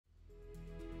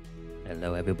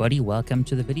Hello everybody, welcome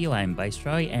to the video. I'm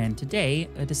Viceroy, and today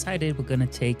I decided we're going to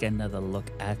take another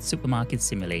look at Supermarket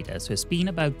Simulator. So it's been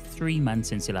about 3 months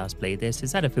since you last played this.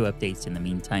 It's had a few updates in the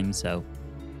meantime, so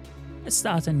let's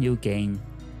start a new game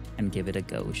and give it a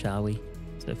go, shall we?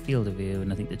 So field of view,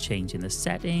 nothing to change in the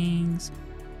settings.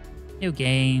 New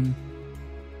game.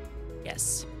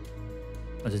 Yes.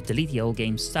 I'll just delete the old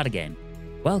game, start again.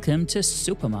 Welcome to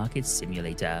Supermarket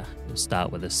Simulator. You'll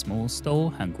start with a small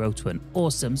store and grow to an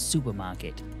awesome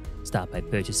supermarket. Start by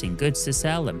purchasing goods to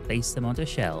sell and place them onto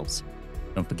shelves.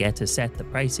 Don't forget to set the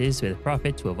prices with a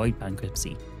profit to avoid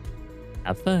bankruptcy.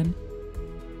 Have fun.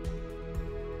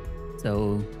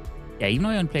 So, yeah, even though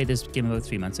I only played this game about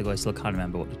 3 months ago, I still can't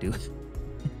remember what to do.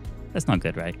 That's not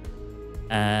good, right?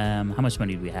 How much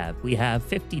money do we have? We have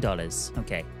 $50.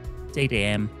 Okay, it's 8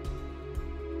 a.m.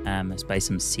 Let's buy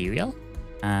some cereal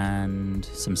and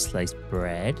some sliced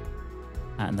bread,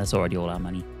 and that's already all our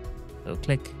money. So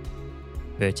click,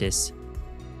 purchase,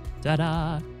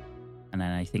 ta-da, and then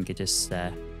I think it just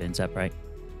turns up, right?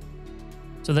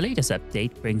 So the latest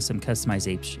update brings some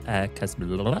customization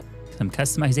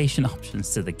options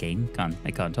to the game.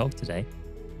 I can't talk today.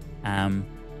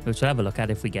 Which we'll have a look at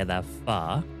if we get that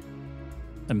far.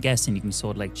 I'm guessing you can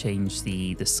sort of like change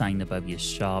the sign above your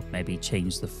shop, maybe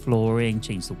change the flooring,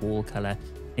 change the wall color,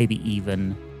 maybe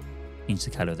even change the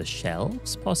color of the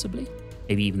shelves, possibly.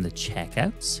 Maybe even the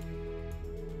checkouts.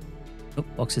 Oh,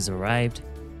 boxes arrived.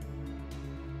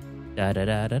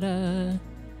 Da-da-da-da-da.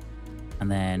 And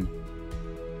then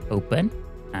open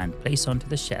and place onto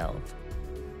the shelf.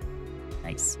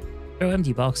 Nice. Throw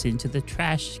empty box into the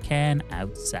trash can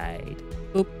outside.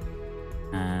 Oop.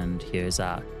 And here's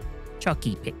our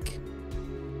Chucky pick.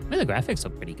 Well, the graphics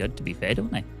look pretty good, to be fair,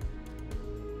 don't they?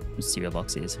 Some cereal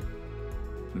boxes.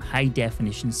 Some high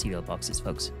definition cereal boxes,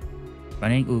 folks.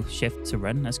 Running, ooh, shift to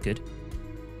run, that's good.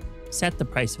 Set the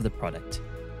price of the product.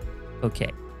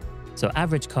 Okay, so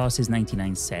average cost is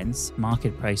 99 cents,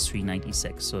 market price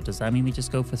 $3.96. So does that mean we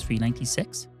just go for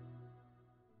 $3.96?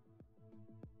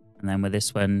 And then with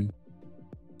this one,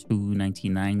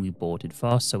 $2.99 we bought it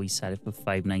for, so we set it for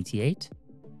 $5.98.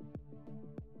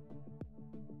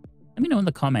 Let me know in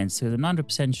the comments, because I'm not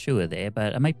 100% sure there,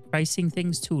 but am I pricing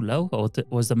things too low? Or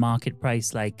was the market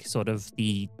price like sort of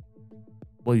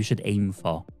what you should aim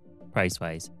for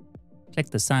price-wise?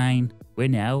 Click the sign. We're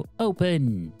now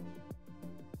open.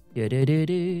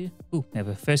 Ooh, we have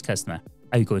a first customer.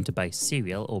 Are you going to buy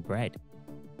cereal or bread?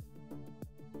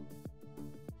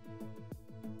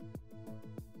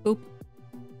 Boop.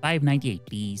 $5.98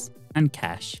 please. And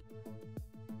cash.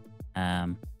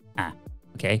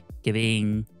 Okay.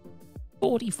 Giving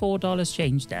 $44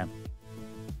 change down.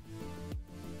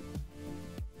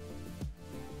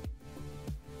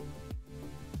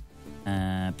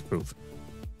 Proof.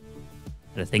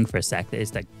 But I think for a sec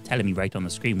it's like telling me right on the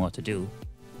screen what to do.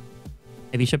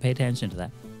 Maybe you should pay attention to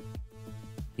that.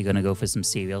 You're gonna go for some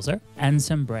cereal, sir, and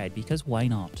some bread, because why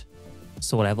not?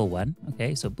 Store level 1.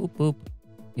 Okay, so boop boop.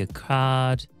 Your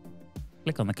card.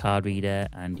 Click on the card reader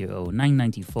and you owe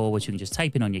 $9.94, which you can just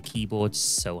type in on your keyboard.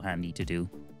 So handy to do.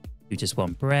 You just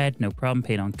want bread, no problem,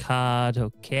 paid on card,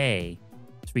 okay.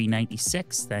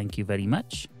 $3.96, thank you very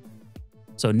much.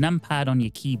 So numpad on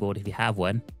your keyboard, if you have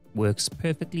one, works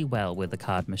perfectly well with the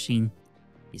card machine.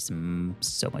 It's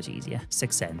so much easier.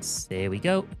 6 cents, there we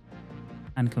go.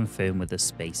 And confirm with the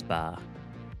space bar.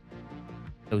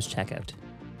 Close checkout.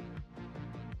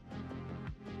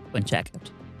 When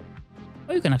checkout.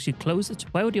 Oh, you can actually close it.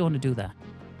 Why would you want to do that?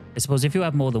 I suppose if you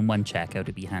have more than one checkout,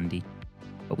 it'd be handy.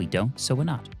 But we don't, so we're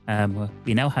not.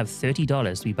 We now have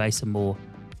 $30. We buy some more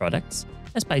products.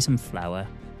 Let's buy some flour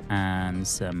and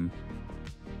some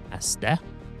pasta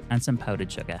and some powdered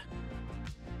sugar.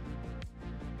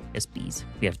 Yes, please.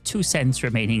 We have 2 cents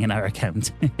remaining in our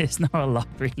account. It's not a lot,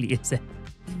 really, is it?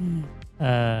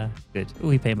 Good. Ooh,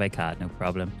 we pay by card, no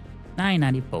problem.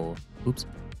 $9.94. Oops.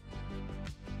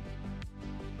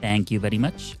 Thank you very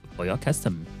much for your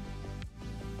custom.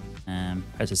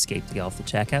 Press escape to get off the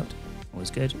checkout. Always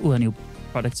good. Ooh, our new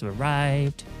products have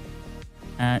arrived.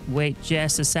 Wait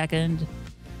just a second.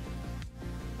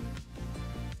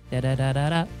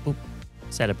 Da-da-da-da-da. Oop.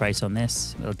 Set a price on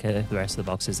this. We'll get the rest of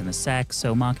the boxes in a sec.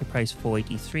 So market price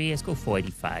 $4.83. Let's go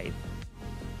 $4.85.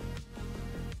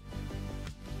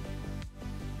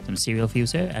 Some cereal for you,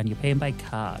 sir, and you're paying by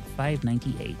card.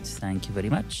 $5.98. Thank you very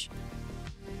much.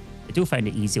 I do find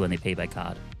it easy when they pay by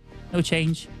card. No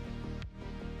change.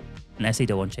 Unless they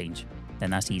don't want change. Then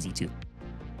that's easy too.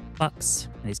 Bucks.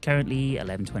 It's currently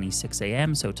 11:26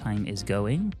 a.m., so time is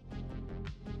going.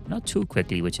 Not too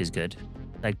quickly, which is good.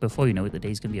 like before you know it, the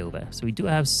day's gonna be over. So we do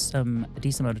have a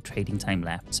decent amount of trading time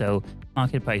left. So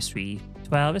market price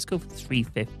 312. Let's go for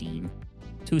 315.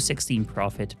 216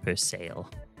 profit per sale.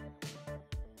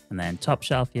 And then top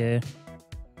shelf here.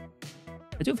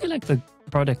 I do feel like the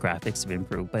product graphics have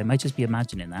improved, but I might just be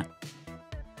imagining that.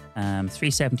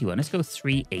 371. Let's go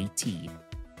 380.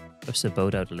 Push the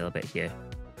boat out a little bit here.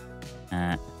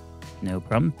 No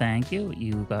problem. Thank you.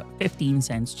 You got 15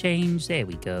 cents change. There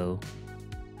we go.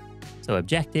 So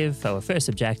objective, our first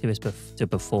objective is to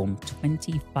perform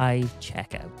 25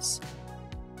 checkouts.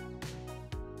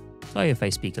 Sorry if I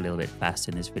speak a little bit fast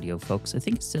in this video, folks. I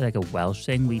think it's like a Welsh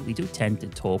thing. We do tend to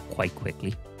talk quite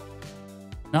quickly.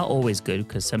 Not always good,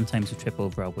 because sometimes we trip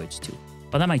over our words too.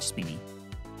 But that might just be me.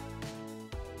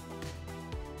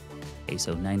 Okay,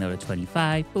 so 9 out of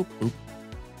 25. Boop, boop.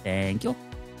 Thank you.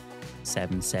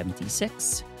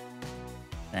 776.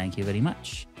 Thank you very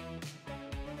much.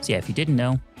 So yeah, if you didn't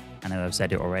know, I know I've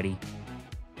said it already,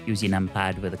 use your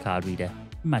numpad with a card reader.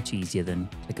 Much easier than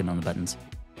clicking on the buttons.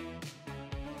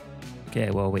 Okay,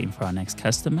 we're waiting for our next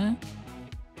customer.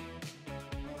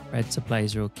 Bread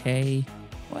supplies are okay.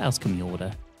 What else can we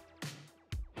order?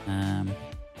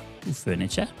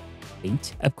 Furniture.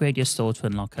 Paint. Upgrade your store to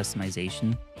unlock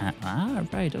customization.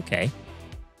 Right, okay.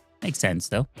 Makes sense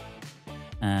though.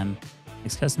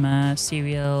 Next customer,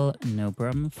 cereal, no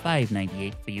problem.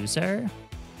 $5.98 for you, sir.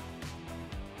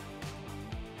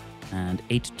 And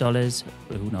 $8.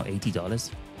 Oh no,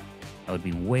 $80. That would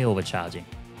be way overcharging.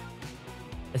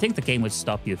 I think the game would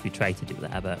stop you if you tried to do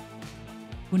that, but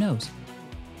who knows?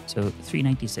 So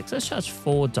 $3.96. Let's charge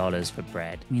 $4 for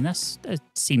bread. I mean, that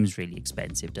seems really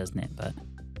expensive, doesn't it? But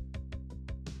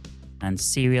and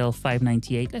cereal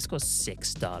 $5.98. Let's go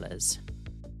 $6.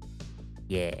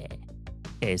 Yeah.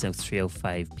 Okay, so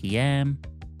 3:05 p.m.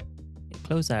 Okay,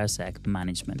 close RSEC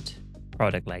management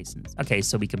product license. Okay,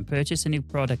 so we can purchase a new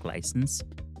product license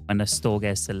when the store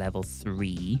gets to level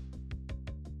 3.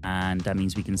 And that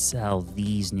means we can sell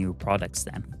these new products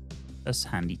then. That's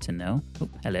handy to know. Oh,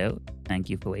 hello. Thank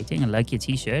you for waiting. I like your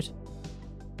t-shirt.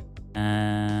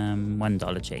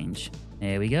 $1 change.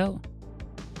 There we go.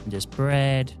 Just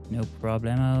bread. No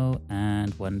problemo.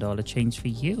 And $1 change for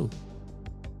you.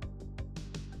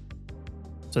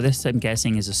 So this, I'm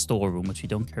guessing, is a storeroom, which we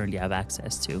don't currently have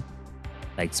access to.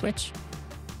 Light switch.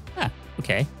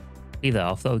 Okay. Leave that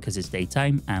off though, because it's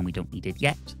daytime and we don't need it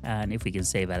yet. And if we can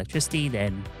save electricity,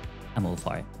 then I'm all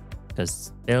for it.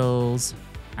 Because bills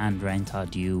and rent are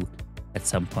due at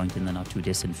some point in the not too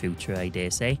distant future, I dare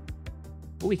say.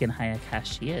 But we can hire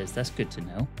cashiers. That's good to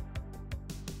know.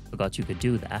 Forgot you could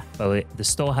do that. But the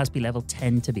store has to be level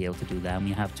 10 to be able to do that. And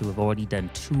we have to have already done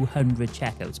 200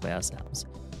 checkouts by ourselves.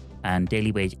 And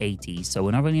daily wage 80. So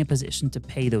we're not really in a position to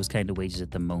pay those kind of wages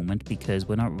at the moment, because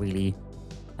we're not really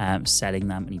selling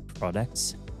that many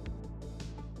products.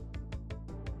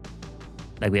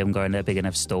 Like, we haven't got a big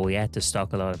enough store yet to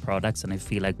stock a lot of products, and I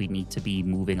feel like we need to be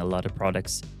moving a lot of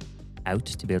products out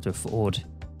to be able to afford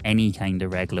any kind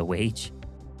of regular wage.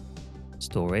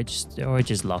 Storage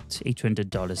is locked.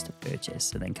 $800 to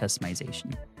purchase, and then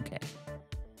customization. Okay.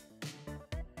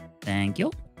 Thank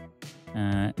you.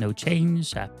 No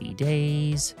change. Happy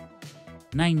days.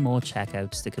 9 more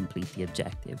checkouts to complete the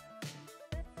objective.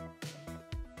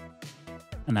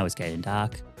 And now it's getting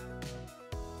dark.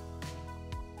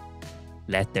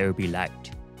 Let there be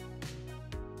light.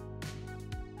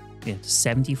 We have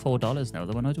 $74 now,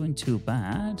 though we're not doing too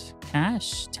bad.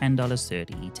 Cash,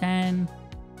 $10.30. 10.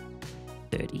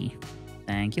 30.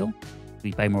 Thank you.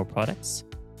 We buy more products.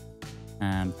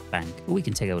 Bank. Oh, we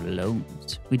can take out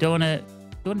loans. We don't want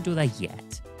to do that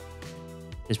yet.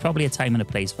 There's probably a time and a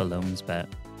place for loans, but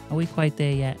are we quite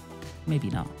there yet? Maybe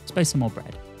not. Let's buy some more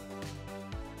bread.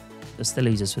 That still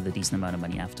leaves us with a decent amount of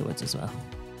money afterwards as well.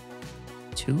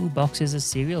 2 boxes of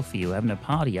cereal for you. Having a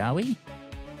party, are we?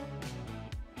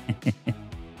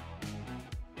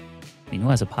 You know,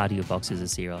 as a party of boxes of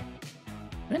cereal.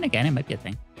 But then again, it might be a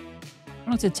thing. How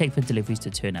long does it take for deliveries to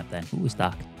turn up then? Ooh, it's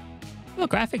dark. Well,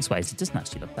 graphics-wise, it doesn't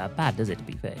actually look that bad, does it, to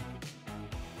be fair?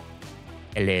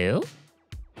 Hello?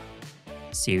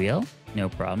 Cereal? No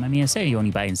problem. I mean, I say you're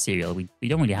only buying cereal. We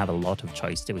don't really have a lot of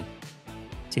choice, do we?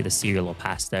 It's either cereal or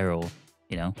pasta or,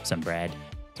 you know, some bread,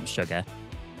 some sugar.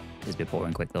 It's a bit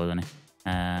boring quick though, isn't it?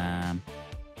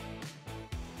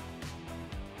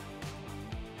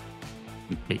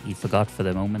 Completely forgot for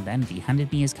the moment then. He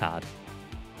handed me his card.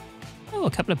 Oh,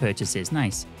 a couple of purchases.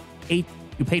 Nice. 8.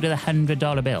 You paid with a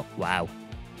 $100 bill. Wow.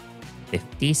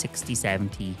 50, 60,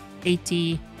 70,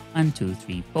 80, 1, 2,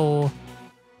 3, 4,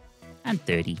 and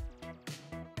 30.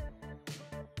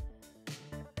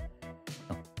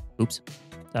 Oh, oops.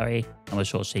 Sorry. I'm going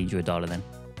to shortchange you $1 then.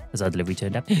 Has our delivery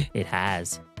turned up? It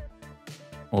has.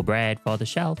 More bread for the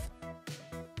shelf.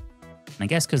 And I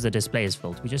guess because the display is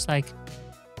full, we just like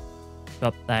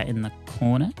drop that in the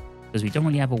corner? Because we don't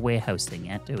really have a warehouse thing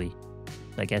yet, do we?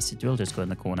 So I guess it will just go in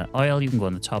the corner. Oil, you can go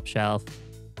on the top shelf.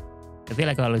 I feel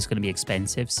like oil is going to be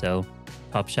expensive, so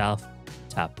top shelf,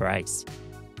 top price.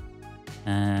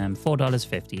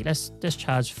 $4.50. Let's just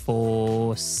charge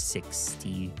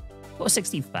 $4.60.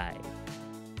 $4.65.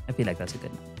 I feel like that's a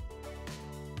good number.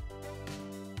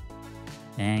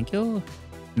 Thank you.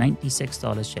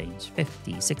 $96 change.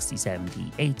 50, 60,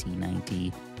 70, 80,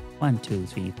 90. 1, 2,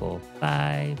 3, 4,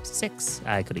 5, 6.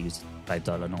 I could have used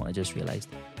 $5 note, I just realized.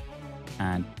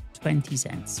 And 20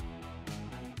 cents.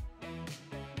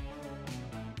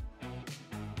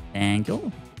 Thank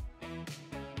you.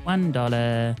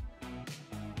 $1.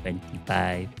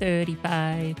 25,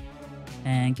 35.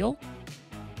 Thank you.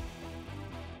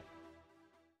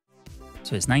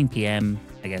 So it's 9 p.m.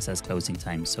 I guess that's closing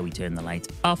time. So we turn the lights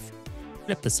off,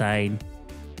 flip the sign,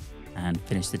 and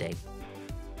finish the day.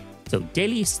 So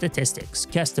daily statistics.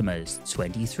 Customers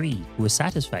 23 who were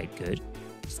satisfied, good.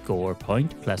 Score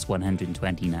point plus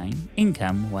 129.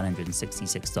 Income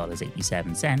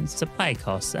 $166.87. Supply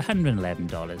costs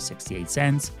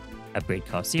 $111.68. Upgrade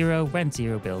cost 0. Rent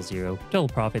 0. Bill 0. Total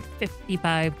profit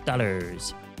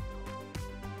 $55.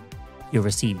 You'll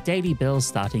receive daily bills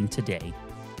starting today.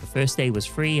 The first day was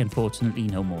free, unfortunately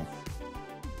no more.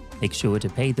 Make sure to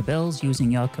pay the bills using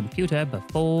your computer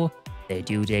before their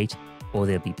due date, or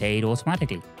they'll be paid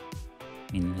automatically.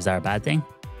 I mean, is that a bad thing?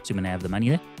 Assuming I have the money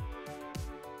there.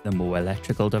 The more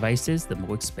electrical devices, the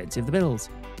more expensive the bills.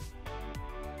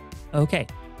 Okay.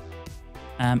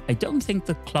 I don't think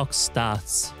the clock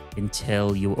starts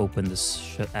until you open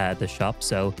the shop,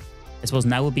 so I suppose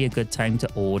now would be a good time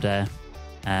to order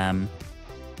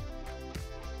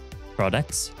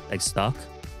products like stock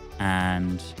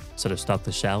and sort of stock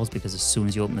the shelves, because as soon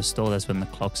as you open the store, that's when the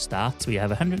clock starts. So you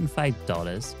have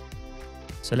 $105.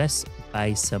 So let's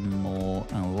buy some more.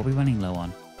 Oh, what are we running low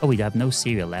on? Oh, we have no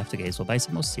cereal left. Okay, so we'll buy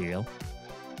some more cereal.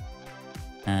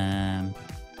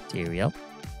 Cereal.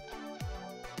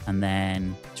 And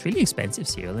then it's really expensive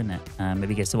cereal, isn't it?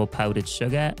 Maybe get some more powdered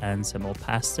sugar and some more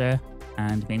pasta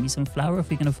and maybe some flour if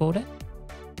we can afford it.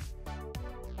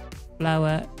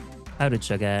 Flour, powdered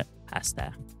sugar,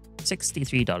 pasta.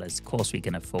 $63. Of course we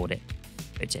can afford it.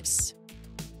 Purchase.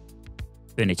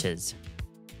 Furnitures.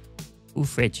 Ooh,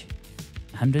 fridge.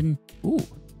 Only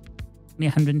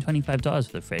 $125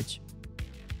 for the fridge,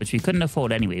 which we couldn't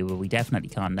afford anyway, but we definitely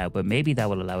can't now. But maybe that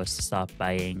will allow us to start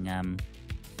buying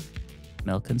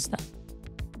milk and stuff.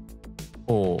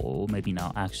 Or maybe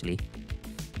not, actually.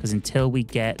 Because until we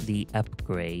get the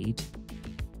upgrade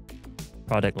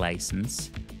product license,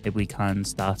 if we can't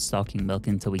start stocking milk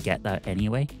until we get that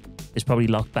anyway. It's probably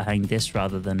locked behind this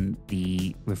rather than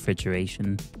the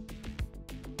refrigeration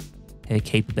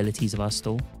capabilities of our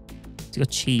store. So we got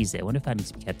cheese there. I wonder if that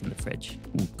needs to be kept in the fridge.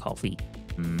 Ooh, coffee.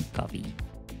 Coffee.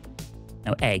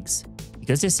 Now, eggs.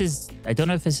 Because this is, I don't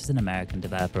know if this is an American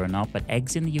developer or not, but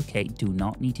eggs in the UK do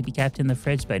not need to be kept in the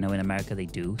fridge, but I know in America they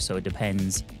do. So it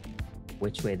depends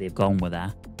which way they've gone with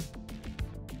that.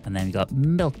 And then we got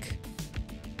milk.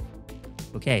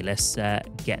 Okay, let's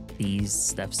get these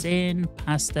stuffs in.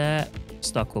 Pasta,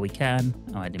 stock what we can.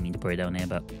 Oh, I didn't mean to put it down there,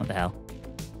 but what the hell.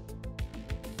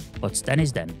 What's done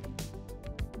is done.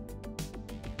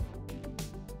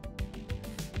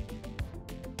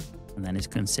 And then it's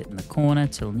going to sit in the corner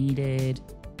till needed.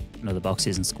 I know the box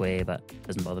isn't square, but it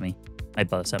doesn't bother me. Might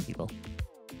bother some people.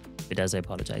 If it does, I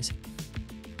apologize.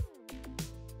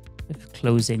 If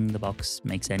closing the box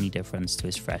makes any difference to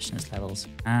its freshness levels.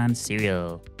 And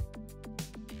cereal.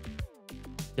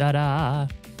 Ta-da!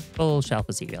 Full shelf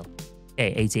of cereal.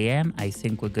 Okay, 8 a.m. I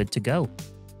think we're good to go.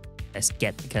 Let's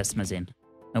get the customers in.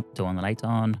 Nope, don't want the light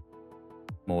on.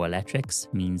 More electrics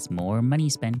means more money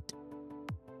spent.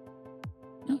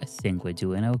 No, I think we're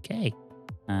doing okay.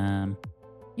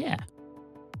 Yeah.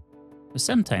 But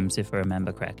sometimes, if I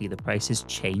remember correctly, the prices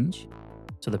change.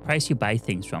 So the price you buy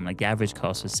things from, like the average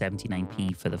cost was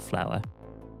 79p for the flour.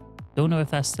 Don't know if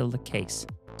that's still the case.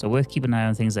 So worth keeping an eye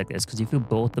on things like this, because if you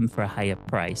bought them for a higher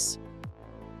price,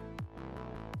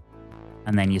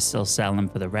 and then you still sell them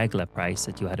for the regular price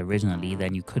that you had originally,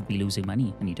 then you could be losing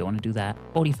money, and you don't want to do that.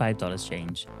 $45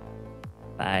 change.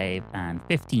 5 and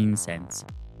 15 cents.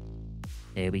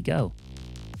 There we go.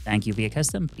 Thank you for your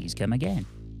custom. Please come again.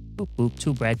 Boop, boop.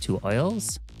 2 bread, 2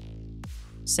 oils.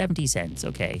 70 cents.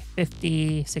 Okay.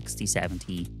 50, 60,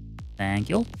 70. Thank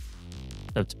you.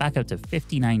 So it's back up to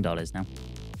 $59 now.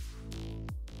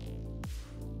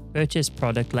 Purchase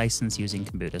product license using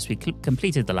computers. We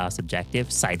completed the last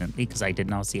objective silently because I did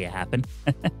not see it happen.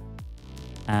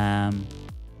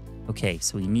 Okay,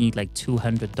 so we need like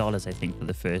 $200, I think, for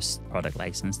the first product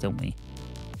license, don't we?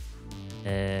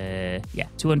 Yeah,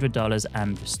 $200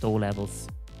 and restore level. So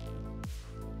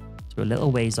we're a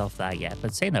little ways off that yet.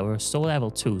 But saying that, we're store level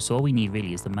 2, so all we need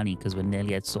really is the money because we're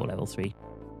nearly at store level 3.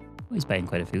 Oh, he's buying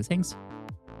quite a few things.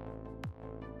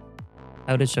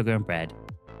 Powdered sugar and bread.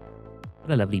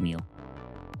 What a lovely meal.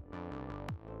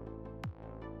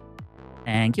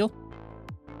 Thank you.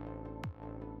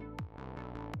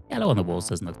 Yellow on the walls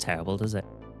doesn't look terrible, does it?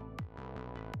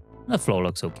 The floor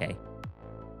looks okay.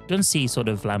 You don't see sort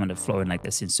of laminate flooring like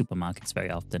this in supermarkets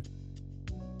very often.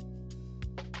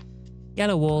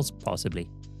 Yellow walls, possibly.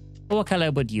 But what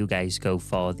color would you guys go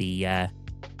for the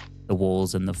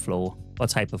walls and the floor? What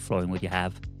type of flooring would you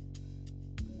have?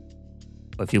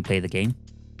 Or if you play the game,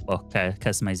 what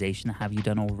customization have you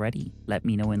done already? Let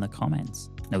me know in the comments.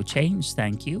 No change,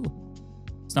 thank you.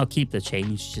 It's not keep the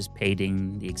change, just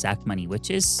paying the exact money,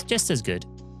 which is just as good.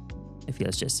 I feel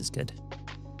it's just as good.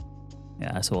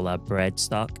 Yeah, that's all our bread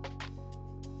stock.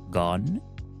 Gone.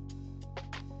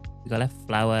 We got left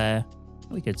flour.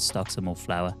 We could stock some more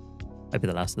flour. Might be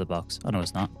the last of the box. Oh, no,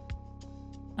 it's not.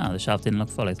 Oh, the shelf didn't look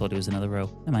full. I thought it was another row.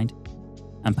 Never mind.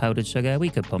 And powdered sugar. We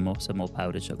could put some more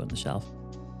powdered sugar on the shelf.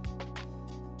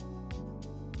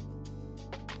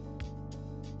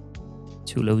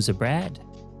 Two loaves of bread.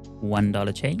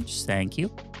 $1 change. Thank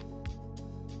you.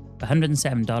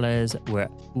 $107.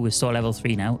 We're store level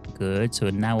 3 now. Good. So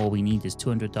now all we need is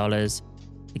 $200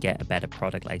 to get a better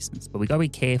product license. But we got to be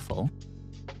careful.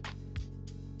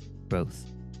 Growth.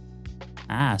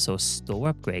 Ah, so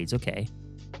store upgrades. Okay.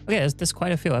 Okay, there's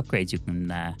quite a few upgrades you can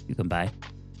buy.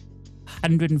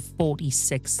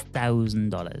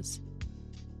 $146,000.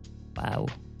 Wow,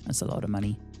 that's a lot of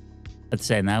money. Let's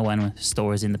say now when a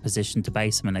store is in the position to buy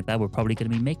something like that, we're probably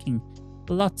going to be making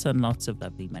lots and lots of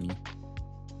lovely money.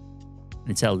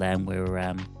 Until then,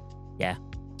 we're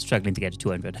struggling to get to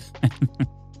 200. Come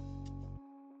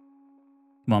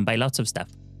on, buy lots of stuff.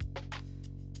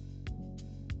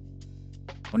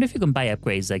 I wonder if you can buy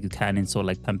upgrades like you can in sort of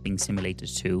like Pumping Simulator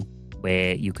 2,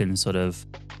 where you can sort of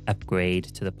upgrade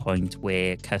to the point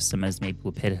where customers maybe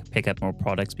will pick up more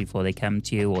products before they come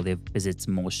to you, or they visit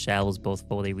some more shelves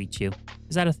before they reach you.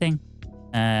 Is that a thing?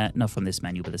 Not from this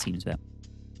menu, but it seems a bit.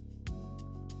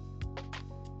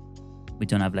 We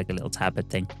don't have like a little tablet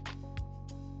thing.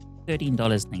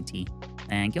 $13.90.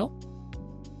 Thank you.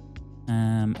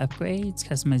 Upgrades,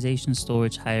 customization,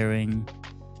 storage, hiring,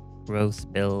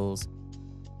 growth, bills.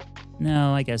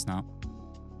 No, I guess not.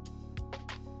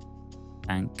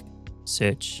 Bank,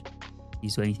 search. You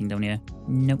do anything down here?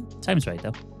 Nope. Time's right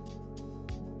though.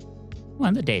 Oh,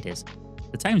 and the date is.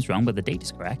 The time's wrong, but the date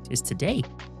is correct. It's today.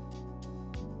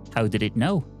 How did it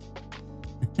know?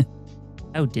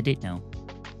 How did it know?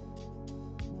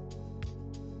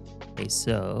 Okay,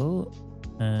 so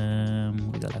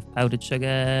we got left powdered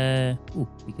sugar. Ooh,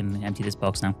 we can empty this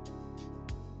box now.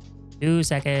 2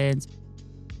 seconds.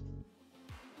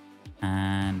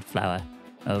 And flour.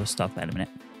 Oh, stock that in a minute.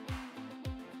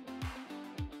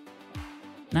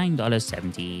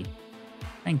 $9.70.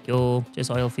 Thank you.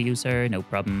 Just oil for you, sir. No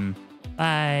problem.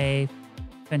 5,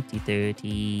 20,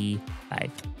 30,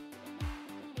 5.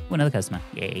 Oh, another customer.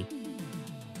 Yay.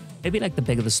 Maybe like the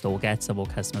bigger the store gets, the more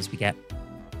customers we get.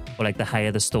 Or like the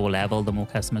higher the store level, the more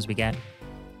customers we get.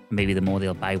 Maybe the more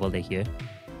they'll buy while they're here.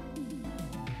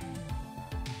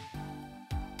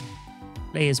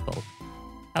 Play is full.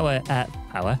 Flour,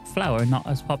 not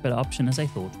as popular option as I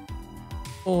thought.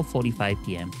 4:45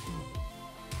 p.m.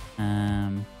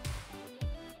 I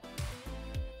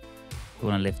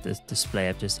want to lift this display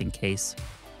up just in case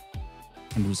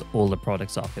and lose all the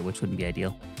products off it, which wouldn't be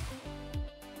ideal.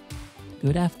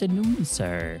 Good afternoon,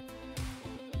 sir.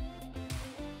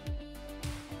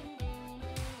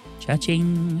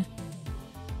 Cha-ching.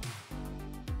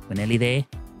 We're nearly there.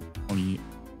 Only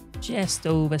just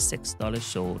over $6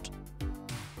 short.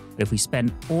 But if we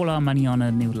spend all our money on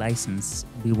a new license,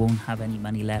 we won't have any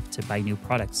money left to buy new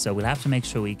products. So we'll have to make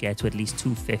sure we get to at least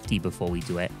 $250 before we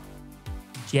do it,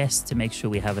 just to make sure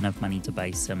we have enough money to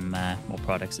buy some more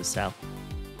products to sell.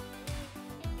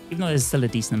 Even though there's still a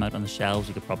decent amount on the shelves,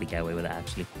 we could probably get away with it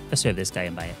actually. Let's serve this guy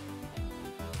and buy it.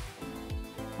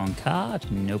 On card,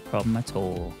 no problem at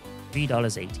all.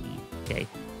 $3.80. Okay,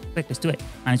 quick, let's do it.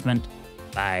 Management,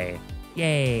 buy.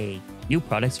 Yay! New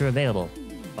products are available.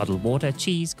 Bottled water,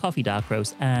 cheese, coffee dark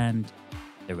roast, and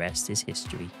the rest is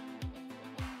history.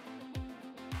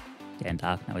 Getting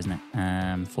dark now, isn't it?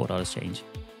 $4 change.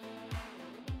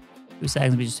 2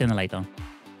 seconds, we just turn the light on.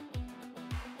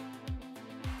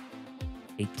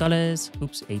 $8.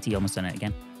 Oops, 80, almost done it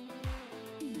again.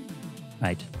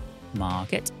 Right,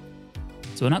 market.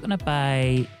 So we're not going to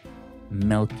buy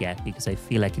milk yet because I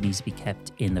feel like it needs to be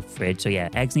kept in the fridge. So yeah,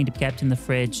 eggs need to be kept in the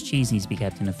fridge. Cheese needs to be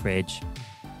kept in the fridge.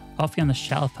 Coffee on the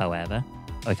shelf, however.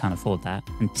 Oh, I can't afford that.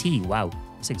 And tea, wow,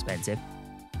 it's expensive.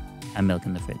 And milk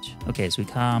in the fridge. Okay, so we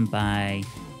can't buy...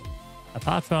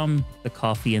 Apart from the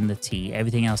coffee and the tea,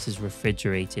 everything else is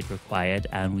refrigerated required,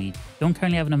 and we don't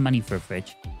currently have enough money for a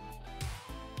fridge.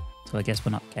 So I guess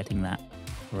we're not getting that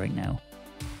right now.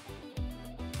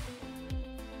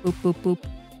 Boop, boop, boop.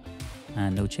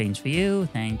 And no change for you,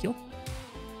 thank you.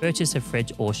 Purchase a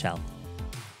fridge or shelf.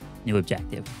 New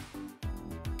objective.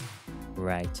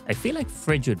 Right, I feel like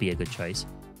fridge would be a good choice.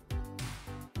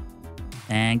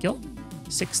 Thank you.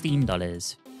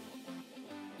 $16.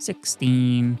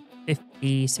 16.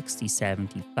 50, 60,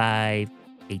 75,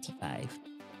 85.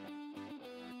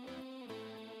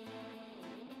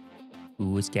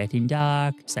 Ooh, it's getting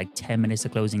dark. It's like 10 minutes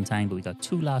of closing time, but we got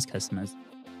 2 last customers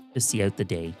to see out the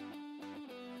day.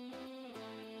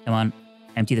 Come on,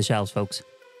 empty the shelves, folks.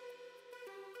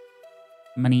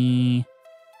 Money.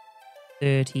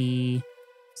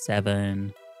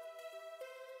 37,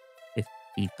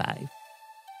 55.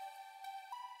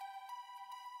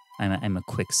 I'm a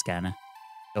quick scanner.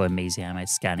 So amazing am I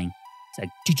scanning. It's like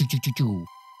choo.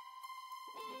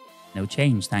 No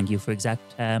change. Thank you for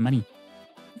exact money.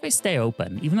 If I stay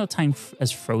open, even though time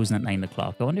is frozen at 9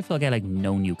 o'clock, I wonder if I'll get like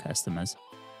no new customers.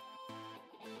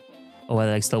 Or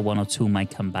whether like still 1 or 2 might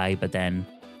come by, but then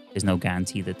there's no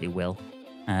guarantee that they will.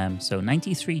 So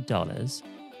 $93.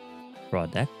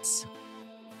 Products.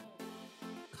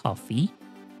 Coffee.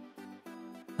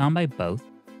 Can't buy both.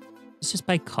 Let's just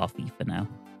buy coffee for now.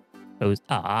 Closed.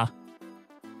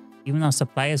 Even though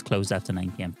supply is closed after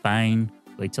 9 p.m. Fine.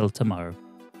 Wait till tomorrow.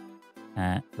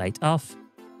 Light off.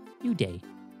 New day.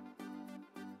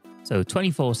 So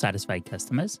 24 satisfied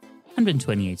customers.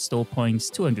 128 store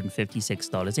points.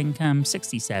 $256 income.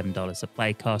 $67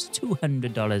 supply cost.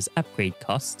 $200 upgrade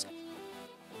cost.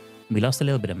 We lost a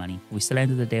little bit of money. We still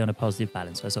ended the day on a positive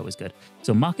balance, so that's always good.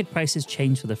 So market prices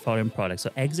change for the foreign products.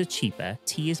 So eggs are cheaper.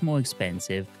 Tea is more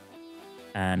expensive.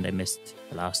 And I missed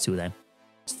the last 2 then.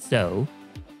 So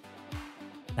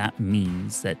that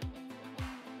means that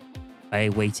by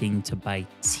waiting to buy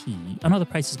tea... Oh no, the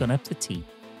price has gone up for tea.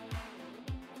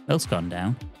 Milk's gone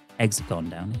down. Eggs have gone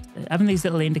down. Having these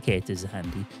little indicators is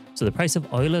handy. So the price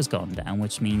of oil has gone down,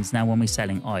 which means now when we're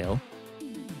selling oil...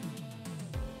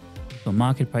 So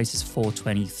market price is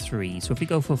 $4.23. So if we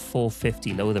go for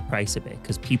 $4.50, lower the price a bit,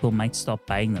 because people might stop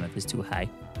buying them if it's too high.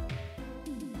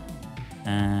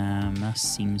 That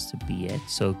seems to be it.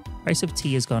 So price of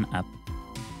tea has gone up.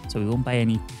 So we won't buy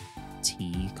any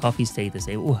tea. Coffee stayed the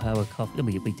same. Oh, our coffee.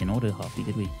 We didn't order coffee,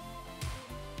 did we?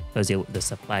 Because the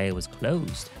supplier was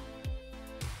closed.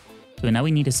 So now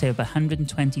we need to save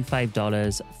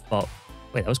 $125 for...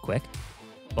 Wait, that was quick.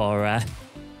 For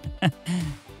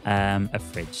a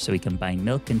fridge. So we can buy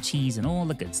milk and cheese and all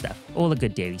the good stuff. All the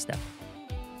good dairy stuff.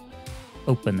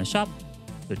 Open the shop.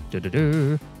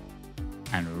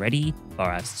 And ready for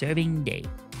our serving day.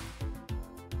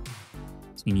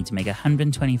 So we need to make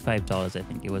 $125, I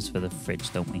think it was, for the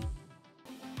fridge, don't we?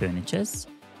 Furnitures.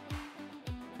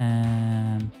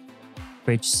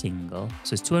 Fridge single.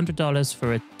 So it's $200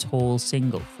 for a tall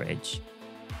single fridge.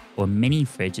 Or mini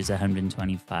fridge is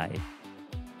 $125.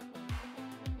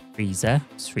 Freezer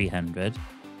is $300.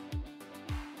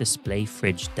 Display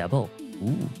fridge double.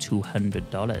 Ooh,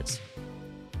 $200.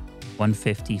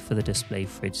 $150 for the display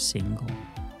fridge single.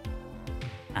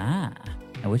 Now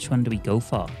which one do we go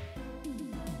for?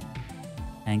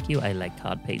 Thank you, I like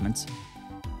card payments.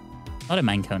 Not a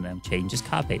mind counting them change, just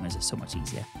card payments are so much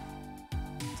easier.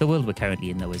 The world we're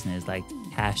currently in though, isn't it? It's like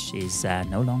cash is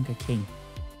no longer king.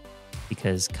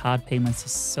 Because card payments are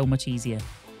so much easier.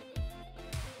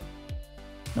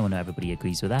 No, everybody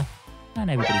agrees with that.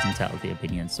 And everybody's entitled to their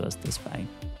opinion, so that's fine.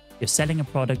 You're selling a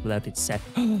product without it set.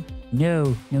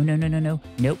 No.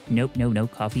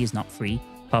 Coffee is not free.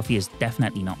 Coffee is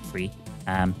definitely not free.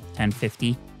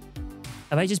 $10.50.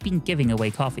 Have I just been giving away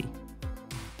coffee?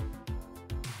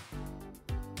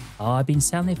 Oh, I've been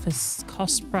selling it for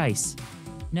cost price.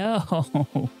 No.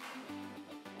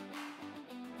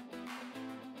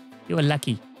 You were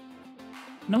lucky.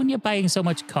 No, when you're buying so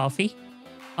much coffee.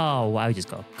 Oh, wow, I just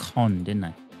got conned, didn't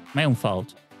I? My own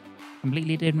fault.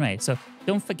 Completely didn't right. So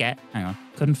don't forget, hang on,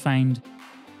 couldn't find.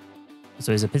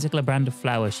 So there's a particular brand of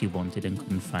flour she wanted and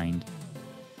couldn't find.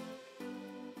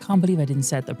 Can't believe I didn't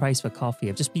set the price for coffee.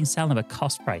 I've just been selling them at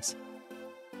cost price.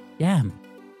 Damn.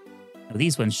 Now,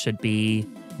 these ones should be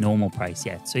normal price,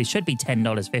 yeah. So it should be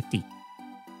 $10.50.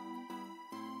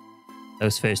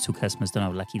 Those first two customers, don't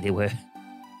know how lucky they were.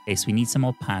 Okay, so we need some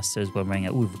more pastas. We're running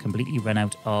out. Ooh, we've completely run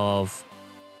out of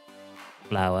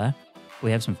flour. We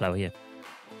have some flour here.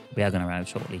 We are going to run out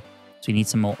shortly. So we need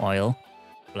some more oil,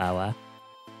 flour,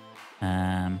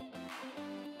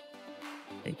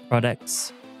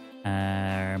 products,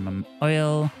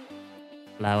 oil,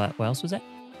 flour. What else was it?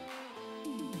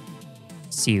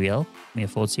 Cereal. Can we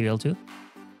afford cereal too?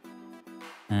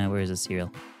 Where is the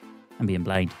cereal? I'm being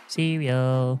blind.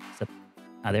 Cereal.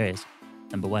 There it is.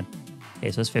 Number 1.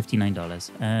 Okay, so it's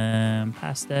 $59.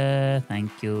 Pasta.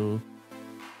 Thank you.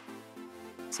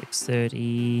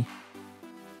 $6.30.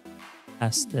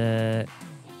 Pasta.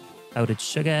 Powdered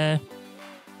sugar.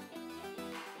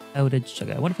 Powdered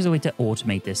sugar. I wonder if there's a way to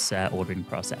automate this ordering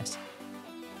process.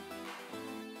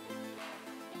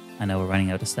 I know we're running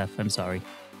out of stuff. I'm sorry.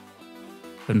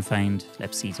 Couldn't find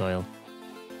Leipzig oil.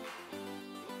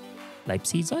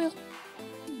 Leipzig oil?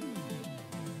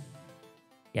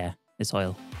 Yeah, this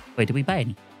oil. Wait, did we buy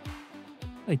any?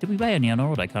 Wait, did we buy any on our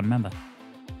order? I can't remember.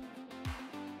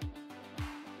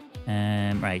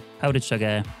 Right, powdered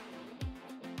sugar.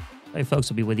 Right, folks,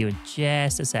 will be with you in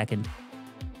just a second.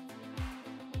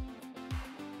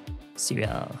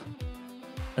 Cereal.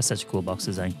 That's such a cool box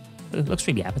design. It looks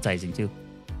really appetizing too.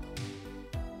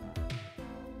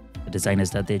 The designers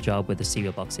did their job with the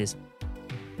cereal boxes.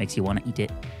 Makes you want to eat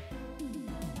it.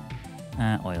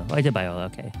 Oil. Oh, I did buy oil.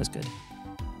 Okay, that's good.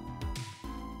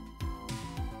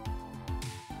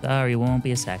 Sorry, it won't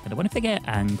be a second. I wonder if they get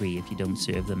angry if you don't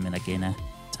serve them in a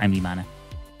timely manner.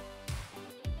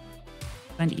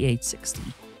 $28.60.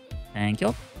 Thank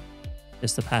you.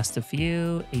 Just the pasta for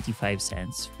you. 85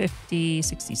 cents. 50,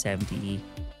 60, 70,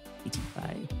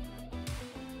 85.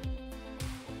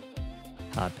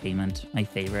 Card payment. My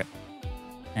favorite.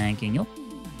 Thank you.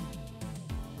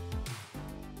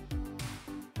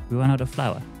 We run out of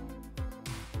flour.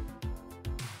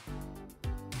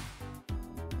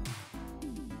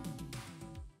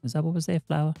 Is that what was there?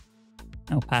 Flour?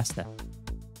 No, pasta.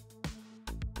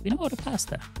 We know order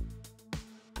pasta.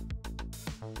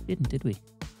 Did we?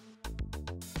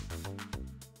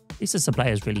 At least the supply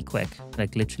is really quick,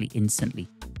 like literally instantly.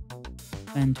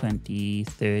 10, 20,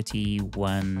 30,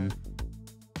 1,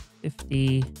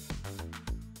 50.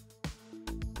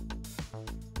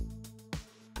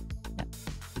 Yeah,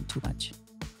 too much.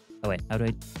 Oh wait, how do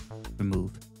I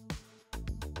remove?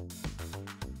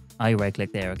 I right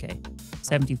click there, okay.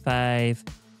 75,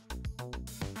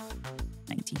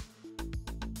 90.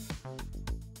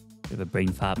 Bit of a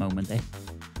brain fart moment there.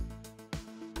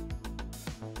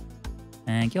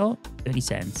 Thank you. 30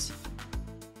 cents.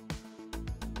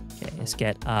 Okay, let's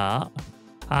get our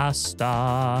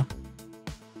pasta.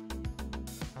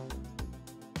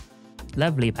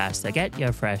 Lovely pasta. Get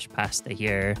your fresh pasta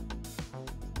here.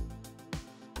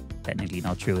 Technically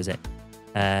not true, is it?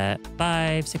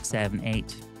 5, 6, 7,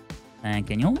 8. Thank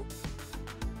you.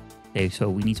 Okay, so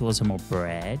we need to order some more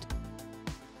bread.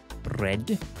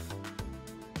 Bread.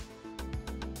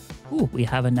 Ooh, we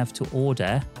have enough to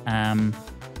order.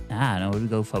 No, what do we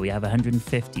go for? We have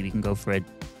 150. We can go for a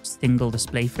single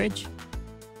display fridge.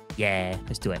 Yeah,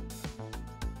 let's do it.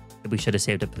 We should have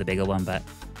saved up for the bigger one, but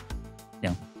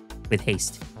with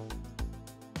haste.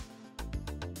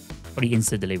 Probably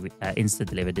insta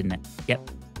delivered, didn't it? Yep.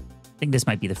 I think this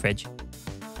might be the fridge.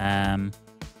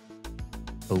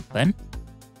 Open.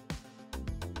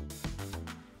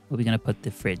 Where are we gonna put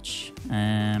the fridge?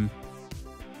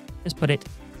 Let's put it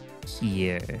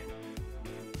here.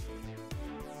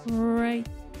 Right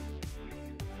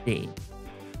there.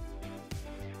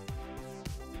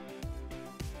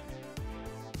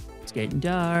 It's getting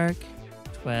dark.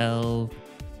 12,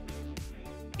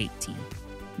 18.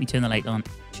 Let me turn the light on.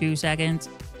 2 seconds.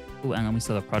 Oh, hang on, we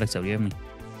still have products out here, haven't we?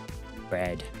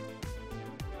 Bread.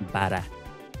 Butter.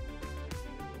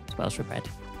 Welsh for bread.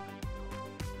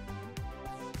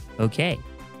 Okay.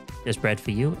 There's bread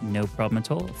for you. No problem at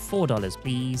all. $4,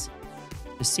 please.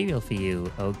 The cereal for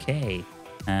you. Okay.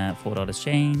 $4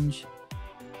 change.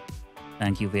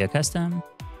 Thank you for your custom.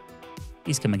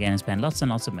 Please come again and spend lots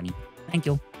and lots of money. Thank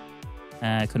you.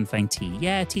 Couldn't find tea.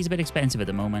 Yeah, tea's a bit expensive at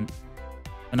the moment.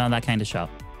 We're not that kind of shop.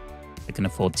 I can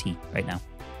afford tea right now.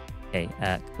 Okay,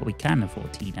 but we can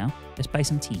afford tea now. Let's buy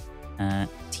some tea.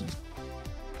 Tea.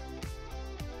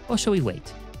 Or shall we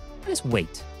wait? Let's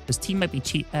wait. Because tea might be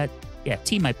cheap. Yeah,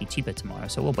 tea might be cheaper tomorrow,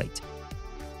 so we'll wait.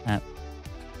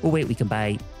 We'll wait. We can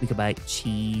buy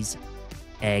cheese,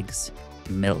 eggs,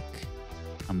 milk,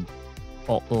 and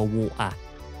bottle of water.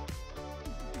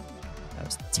 That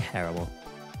was terrible.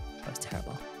 That was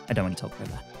terrible. I don't want to talk about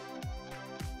that.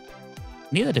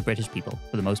 Neither do British people,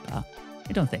 for the most part.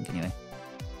 I don't think, anyway.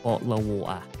 Bottle of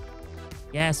water.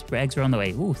 Yes, eggs are on the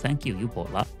way. Ooh, thank you. You bought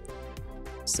a lot.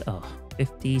 So,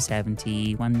 50,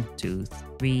 70, 1, 2,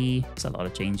 3. That's a lot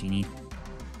of change you need.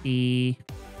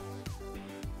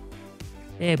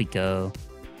 There we go.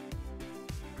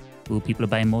 Ooh, people are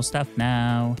buying more stuff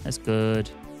now. That's good.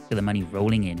 Look at the money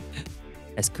rolling in.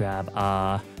 Let's grab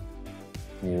our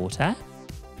water.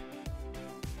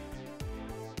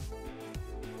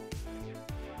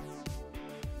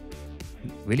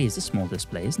 It really is a small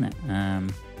display, isn't it?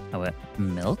 Our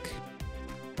milk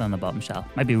on the bottom shelf.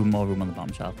 Might be more room on the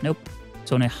bottom shelf. Nope.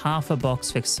 So only half a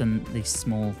box fixed in the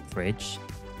small fridge.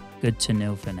 Good to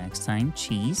know for next time.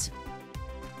 Cheese.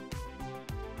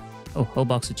 Oh, whole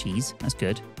box of cheese. That's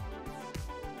good.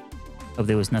 Oh,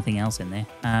 there was nothing else in there.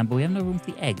 But we have no room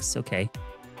for the eggs. Okay.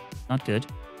 Not good.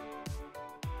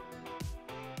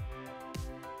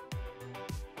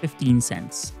 15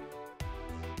 cents.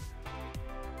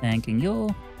 Thanking you.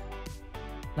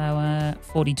 Flour,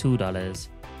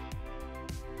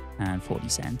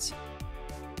 $42.40.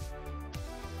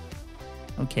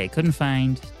 Okay, couldn't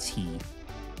find tea.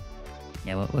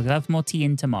 Yeah, we'll have more tea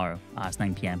in tomorrow. It's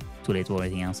 9 p.m. Too late to order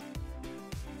anything else.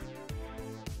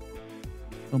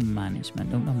 Oh,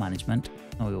 management. No, not management.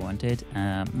 Oh, we wanted.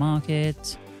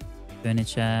 Market.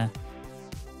 Furniture.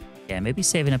 Yeah, maybe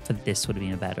saving up for this would have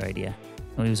been a better idea.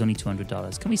 Oh, it was only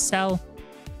 $200. Can we sell?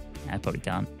 I probably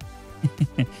can't.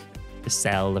 Just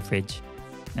sell the fridge.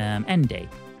 End day.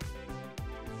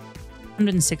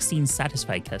 116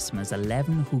 satisfied customers,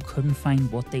 11 who couldn't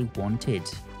find what they wanted,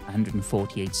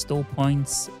 148 store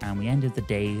points, and we ended the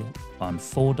day on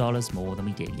 $4 more than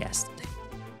we did yesterday.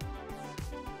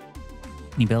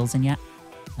 Any bills in yet?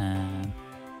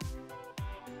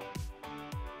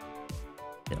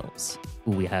 Bills.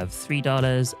 Ooh, we have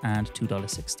 $3 and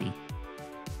 $2.60.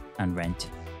 And rent.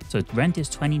 So rent is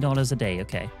 $20 a day.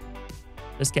 Okay.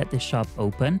 Let's get this shop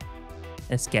open.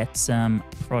 Let's get some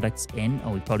products in.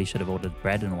 Oh, we probably should have ordered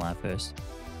bread and all that first.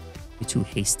 We're too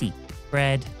hasty.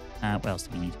 Bread. What else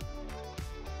do we need?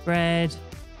 Bread.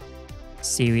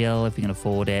 Cereal, if we can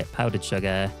afford it. Powdered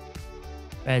sugar.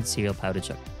 Bread, cereal, powdered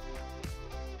sugar.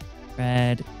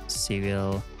 Bread,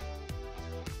 cereal,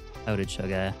 powdered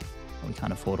sugar. Oh, we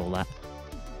can't afford all that.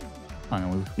 Oh,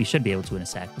 no, we should be able to in a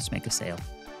sec. Let's make a sale.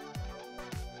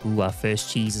 Ooh, our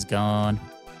first cheese is gone.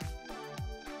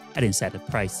 I didn't set a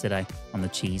price, did I, on the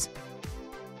cheese?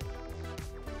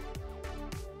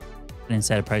 I didn't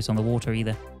set a price on the water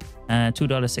either.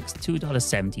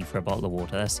 $2.70 for a bottle of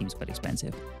water. That seems quite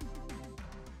expensive.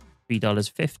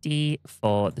 $3.50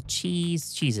 for the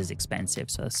cheese. Cheese is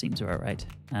expensive, so that seems about right.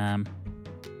 Can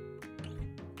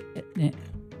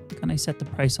I set the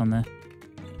price on the...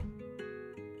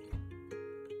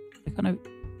 Can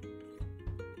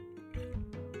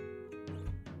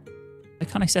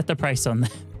I set the price on the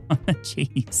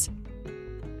cheese?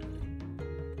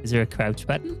 Is there a crouch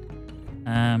button?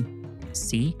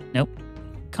 C? Nope.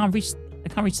 I can't reach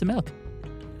the milk.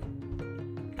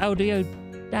 How do you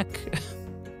duck?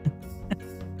 I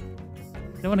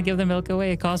don't want to give the milk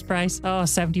away at cost price. Oh,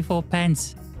 74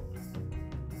 pence.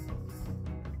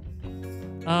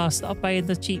 Oh, stop buying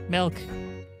the cheap milk.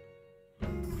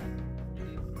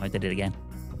 Oh, I did it again.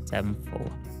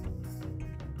 7-4.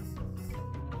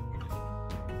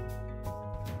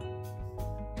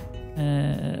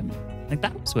 Like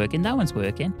that one's working. That one's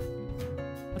working.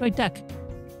 How do I duck?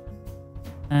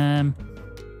 I'm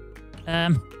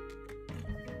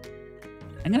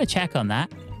gonna check on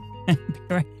that. Be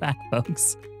right back,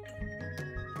 folks.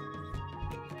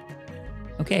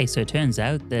 Okay, so it turns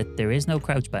out that there is no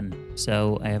crouch button.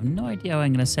 So I have no idea how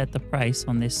I'm gonna set the price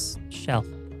on this shelf.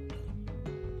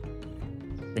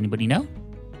 Does anybody know?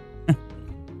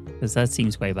 Because that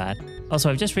seems quite bad. Also,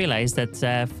 I've just realized that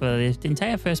for the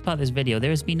entire first part of this video, there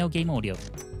has been no game audio.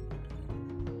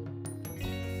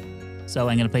 So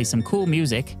I'm going to play some cool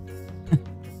music.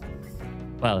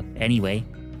 Well, anyway.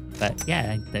 But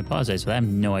yeah, I apologize for that. I have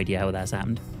no idea how that's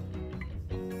happened.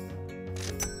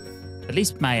 At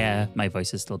least my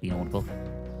voice has still been audible.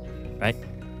 Right?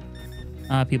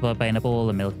 People are buying up all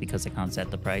the milk because they can't set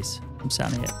the price. I'm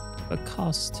selling it for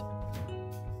cost.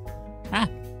 Ah!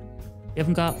 You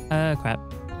haven't got... crap.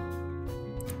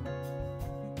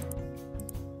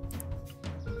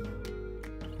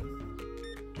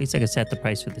 At least I could set the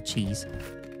price for the cheese.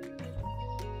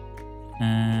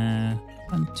 1,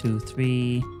 2,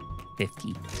 3,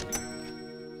 50.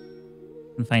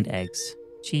 And find eggs.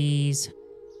 Cheese,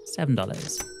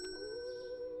 $7.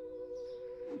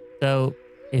 So,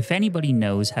 if anybody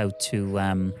knows how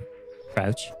to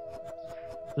crouch,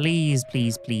 please,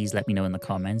 please, please let me know in the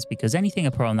comments, because anything I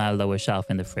put on that lower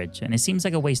shelf in the fridge, and it seems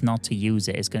like a waste not to use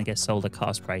it, is going to get sold at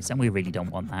cost price, and we really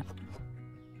don't want that.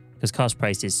 Because cost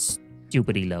price is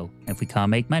stupidly low. If we can't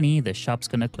make money, the shop's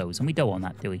going to close. And we don't want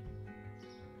that, do we?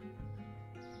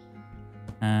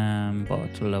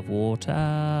 Bottle of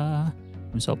water.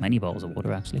 We sold many bottles of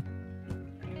water, actually.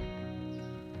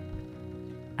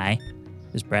 Aye.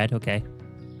 There's bread, okay.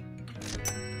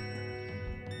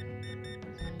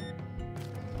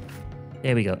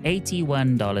 There we go.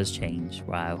 $81 change.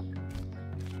 Wow.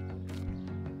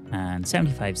 And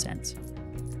 75 cents.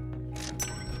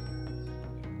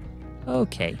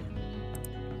 Okay.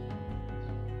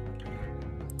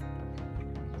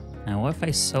 Now, what if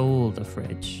I sold the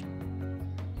fridge?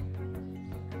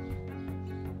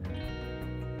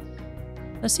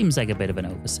 That seems like a bit of an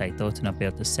oversight, though, to not be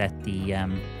able to set the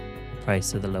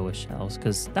price of the lower shelves,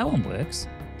 because that one works,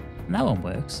 and that one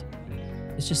works.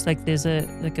 It's just like there's a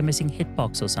missing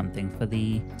hitbox or something for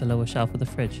the lower shelf of the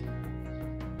fridge.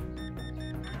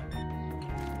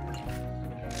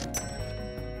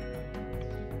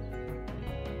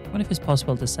 I wonder if it's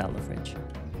possible to sell the fridge.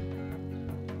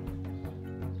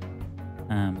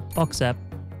 Box up,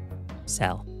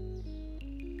 sell.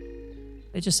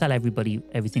 They just sell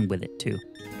everything with it too.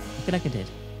 I feel like I did.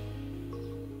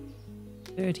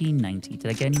 $13.90. Did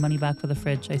I get any money back for the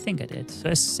fridge? I think I did. So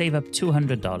let's save up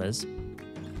 $200.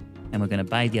 And we're going to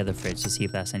buy the other fridge to see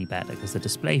if that's any better, because the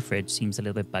display fridge seems a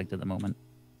little bit bugged at the moment.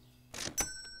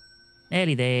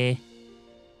 Nearly there.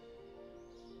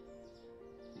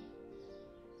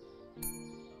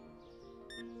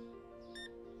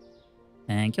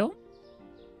 Thank you.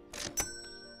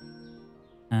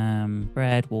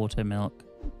 Bread, water, milk,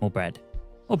 more bread.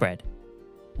 More bread.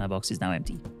 That box is now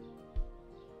empty.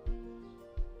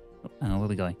 Oh, hang on, where are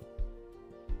we going?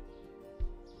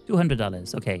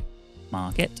 $200. Okay.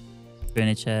 Market.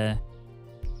 Furniture.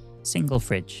 Single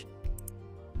fridge.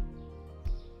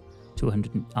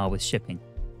 200 with shipping.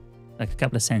 Like a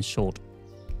couple of cents short.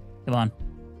 Come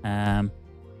on.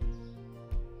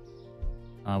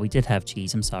 Oh, we did have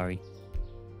cheese. I'm sorry.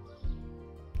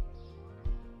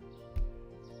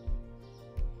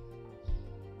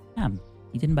 Damn,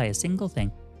 you didn't buy a single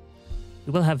thing.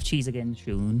 We will have cheese again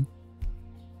soon.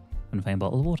 Gonna find a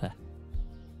bottle of water.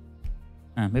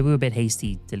 Maybe we're a bit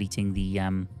hasty deleting the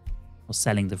or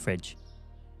selling the fridge.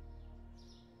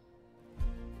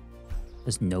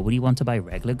 Does nobody want to buy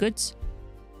regular goods?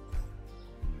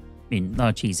 I mean,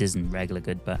 no, cheese isn't regular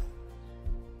good, but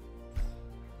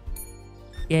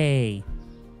yay!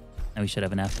 Now we should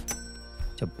have enough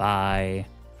to buy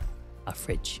a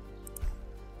fridge.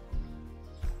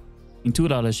 And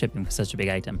 $2 shipping for such a big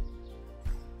item.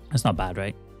 That's not bad,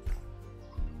 right?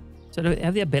 So they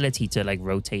have the ability to like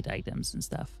rotate items and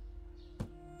stuff.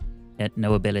 Yet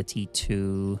no ability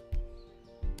to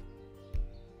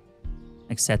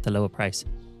like set the lower price.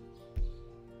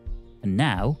 And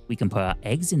now we can put our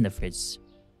eggs in the fridge.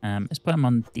 Let's put them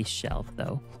on this shelf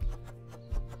though.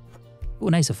 Oh,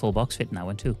 nice, a full box fit in that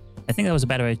one too. I think that was a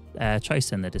better choice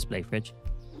than the display fridge.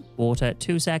 Water,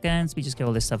 2 seconds. We just get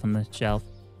all this stuff on the shelf.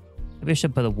 Maybe I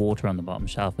should put the water on the bottom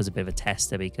shelf as a bit of a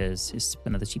tester because it's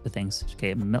one of the cheaper things.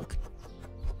 Okay, milk.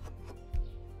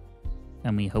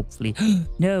 And we hopefully...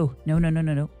 No.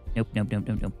 Nope.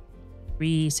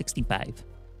 $3.65.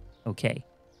 Okay.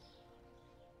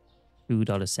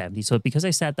 $2.70. So because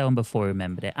I sat down before I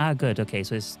remembered it. Ah, good. Okay,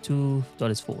 so it's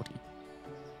 $2.40.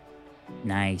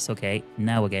 Nice. Okay,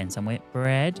 now we're getting somewhere.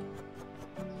 Bread.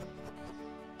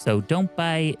 So don't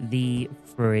buy the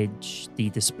fridge,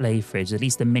 the display fridge, at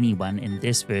least the mini one in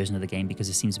this version of the game because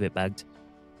it seems a bit bugged.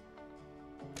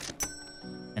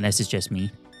 Unless it's just me.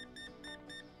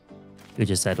 You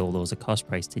just said all those are cost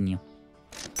price, didn't you?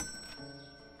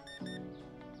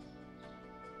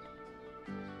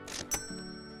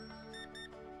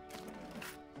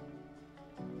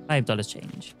 $5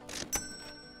 change.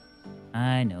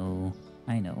 I know.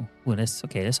 Well, let's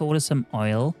order some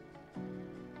oil.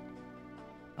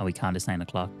 Oh, we can't. It's 9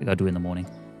 o'clock. We gotta do it in the morning.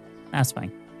 That's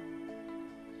fine.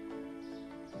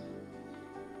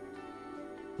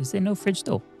 Is there no fridge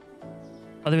door?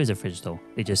 Oh, there is a fridge door.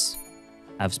 They just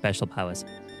have special powers.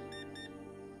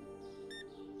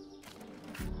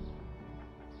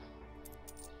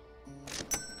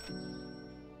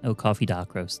 No coffee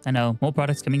dark roast. I know. More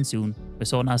products coming soon. We're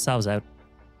sorting ourselves out.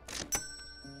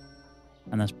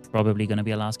 And that's probably going to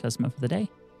be our last customer for the day.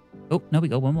 Oh, no, we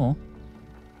got one more.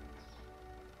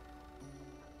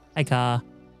 Hi, car.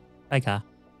 Bye, car.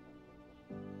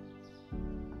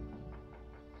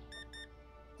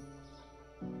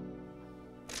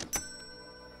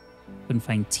 Couldn't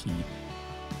find tea.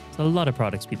 So a lot of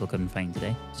products people couldn't find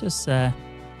today. It's just we're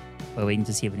waiting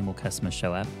to see if any more customers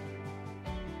show up.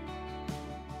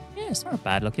 Yeah, it's not a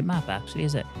bad looking map, actually,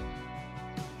 is it?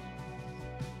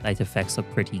 Light effects look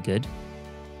pretty good.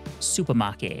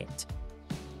 Supermarket.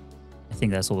 I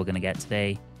think that's all we're going to get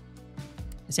today.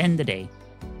 Let's end the day.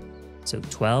 So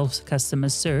 12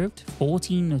 customers served.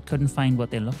 14 couldn't find what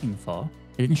they're looking for.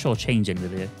 They didn't show change in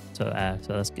with it, so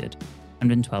that's good.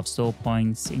 112 store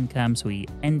points, income. So we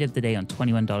ended the day on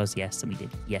 $21 less than we did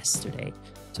yesterday.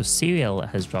 So cereal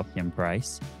has dropped in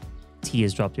price. Tea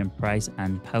has dropped in price,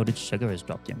 and powdered sugar has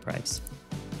dropped in price.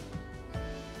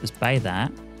 Just buy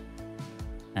that.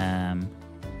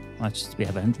 We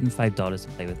have $105 to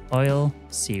play with. Oil,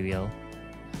 cereal,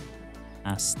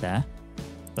 pasta,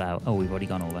 flour. Oh, we've already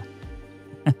gone over.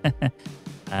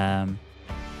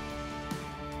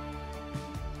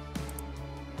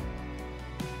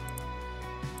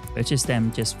 Purchase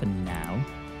them just for now.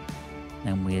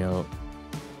 Then we'll,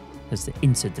 because the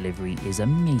instant delivery is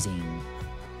amazing.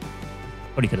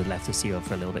 Probably could have left the cereal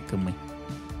for a little bit, couldn't we?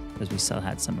 Because we still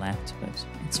had some left, but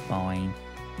it's fine.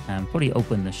 Probably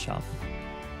open the shop.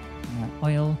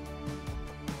 Oil.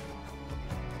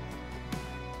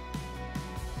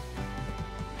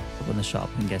 Open the shop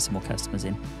and get some more customers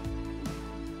in.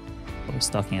 But we're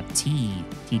stocking up tea.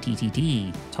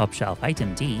 Tea. Top shelf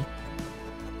item tea.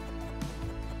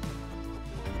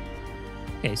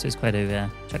 Okay, so it's quite a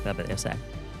check that bit there, sec.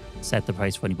 Set the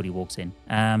price for anybody who walks in.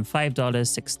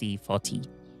 $5.60 for tea.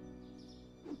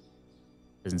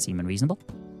 Doesn't seem unreasonable.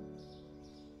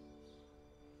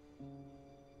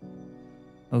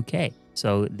 Okay,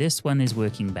 so this one is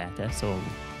working better. So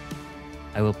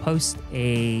I will post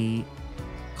a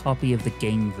copy of the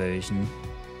game version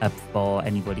up for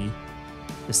anybody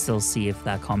to still see if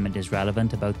that comment is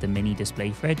relevant about the mini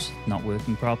display fridge not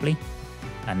working properly.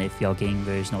 And if your game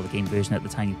version or the game version at the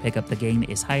time you pick up the game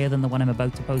is higher than the one I'm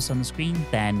about to post on the screen,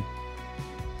 then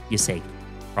you're safe,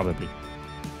 probably.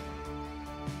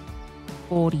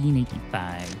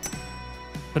 $14.85.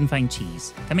 Couldn't find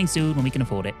cheese. Coming soon when we can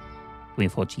afford it. Can we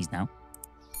afford cheese now?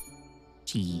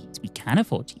 Cheese. We can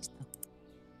afford cheese now.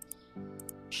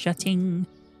 Shutting.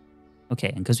 Okay,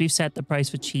 and because we've set the price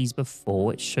for cheese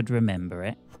before, it should remember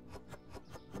it.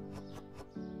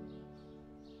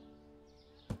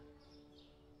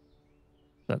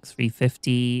 Look,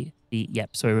 $3.50.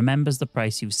 Yep, so it remembers the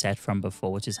price you've set from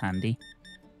before, which is handy.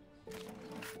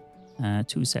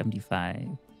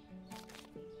 $2.75.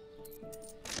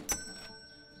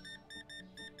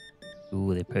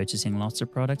 Ooh, they're purchasing lots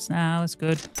of products now. It's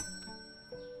good.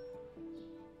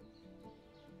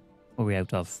 Or are we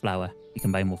out of flour? We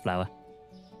can buy more flour.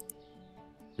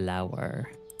 Flour.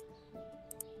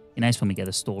 Be nice when we get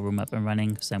a storeroom up and running,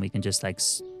 because then we can just like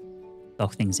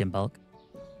stock things in bulk.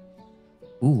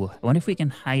 Ooh, I wonder if we can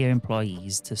hire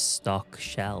employees to stock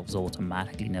shelves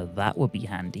automatically. Now that would be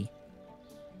handy.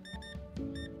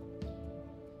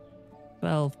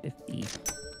 $12.50.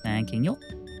 Thank you.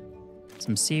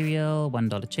 Some cereal,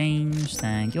 $1 change.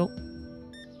 Thank you.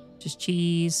 Just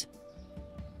cheese.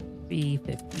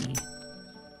 $3.50.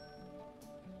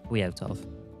 We out of?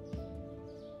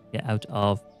 Get out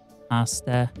of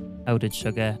pasta, powdered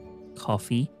sugar,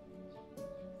 coffee.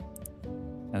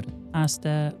 Out of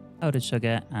pasta, powdered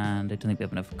sugar, and I don't think we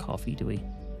have enough coffee, do we?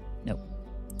 Nope.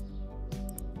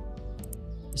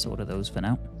 Just order those for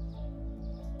now.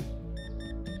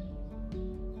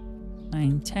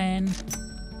 $9.10.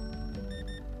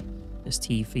 Just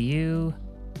tea for you.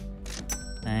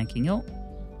 Thank you.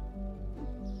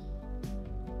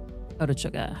 Powdered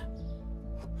sugar.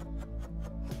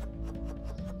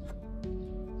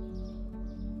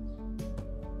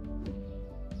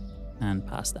 And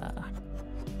pasta.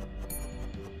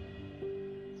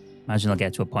 Imagine I'll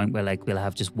get to a point where like we'll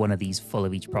have just one of these full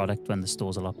of each product when the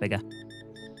store's a lot bigger.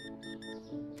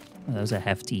 Well, that was a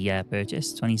hefty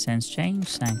purchase. 20 cents change.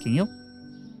 Thank you.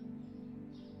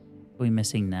 What are we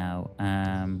missing now?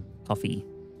 Coffee.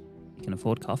 You can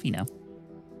afford coffee now.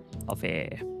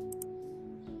 Coffee.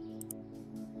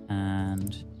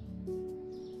 And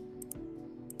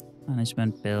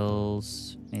management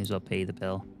bills. May as well pay the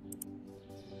bill.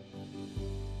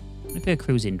 I'm gonna pay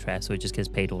accrues interest, so it just gets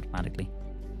paid automatically.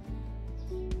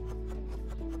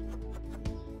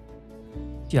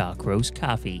 Dark roast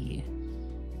coffee.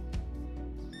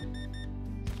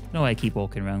 No, I keep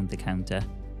walking around the counter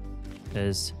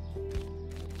because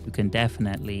you can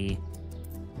definitely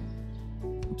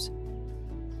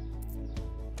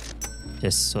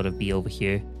just sort of be over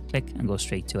here, click and go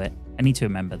straight to it. I need to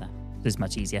remember that. It's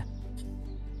much easier.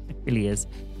 It really is.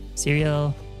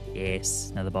 Cereal, yes.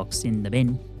 Another box in the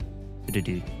bin.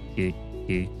 Do.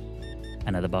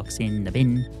 Another box in the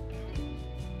bin.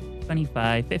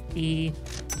 $25.50.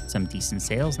 Some decent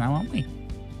sales now, aren't we?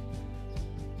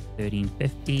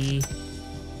 $13.50.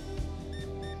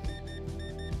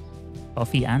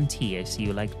 Coffee and tea. I see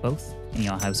you liked both in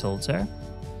your household, sir.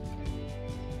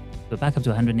 We're back up to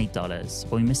 $108.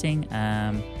 What are we missing?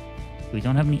 We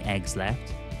don't have any eggs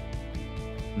left.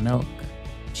 Milk,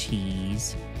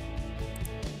 cheese,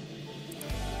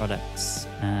 products.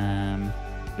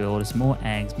 We order some more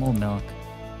eggs, more milk,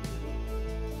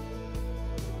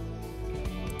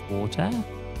 water.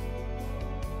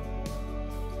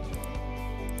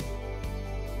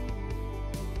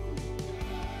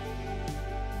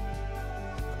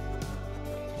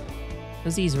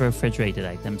 Because these are refrigerated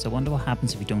items, I wonder what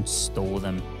happens if you don't store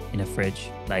them in a fridge.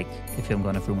 Like, if you haven't got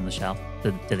enough room on the shelf,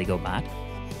 do they go bad?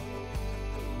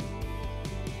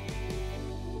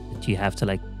 Do you have to,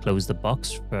 like, close the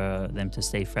box for them to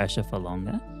stay fresher for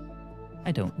longer?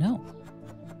 I don't know.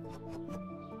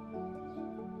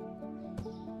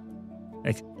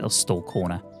 Like, a store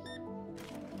corner.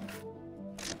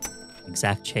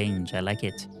 Exact change. I like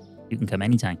it. You can come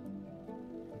anytime.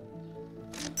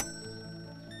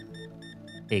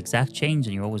 The exact change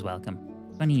and you're always welcome.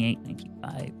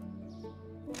 $28.95.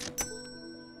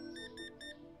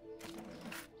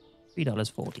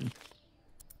 $3.40.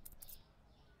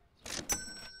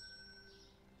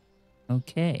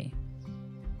 Okay.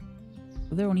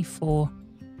 Were there only 4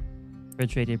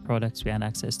 refrigerated products we had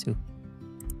access to?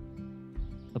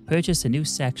 So purchase a new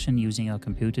section using your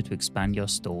computer to expand your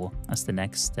store. That's the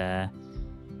next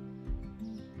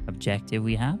objective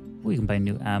we have. We can buy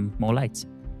new more lights.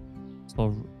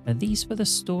 So are these for the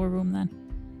storeroom then?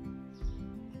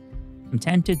 I'm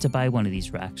tempted to buy one of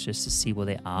these racks just to see what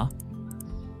they are.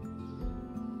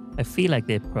 I feel like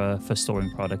they're for storing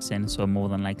products in, so more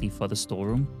than likely for the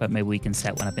storeroom. But maybe we can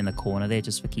set one up in the corner there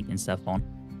just for keeping stuff on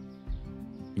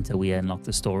until we unlock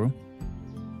the storeroom.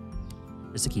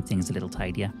 Just to keep things a little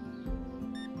tidier.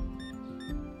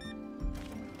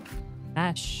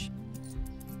 Cash.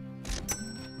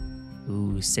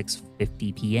 Ooh,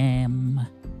 6:50 p.m.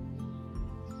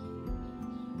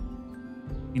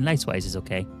 I mean, lights-wise is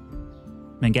okay.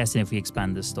 I'm guessing if we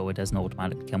expand the store, it doesn't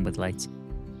automatically come with lights.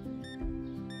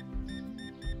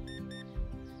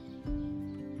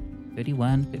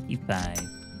 $31.55.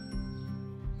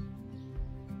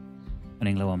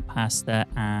 Running low on pasta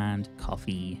and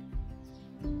coffee.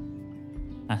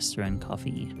 Pasta and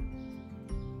coffee.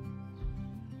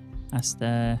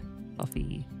 Pasta,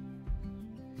 coffee.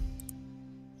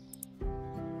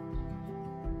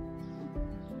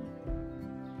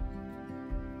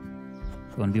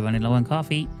 Going to be running low on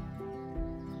coffee.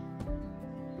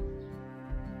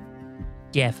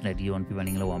 Definitely you want to be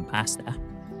running low on pasta.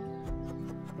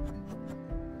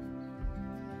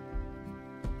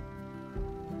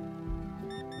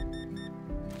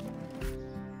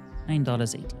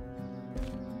 $9.80.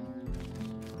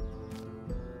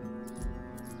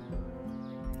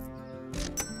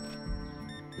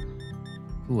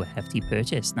 Ooh, a hefty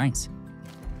purchase. Nice.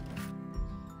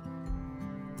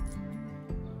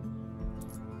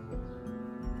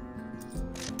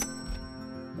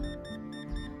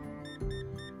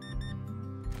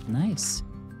 Nice.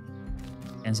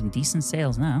 And some decent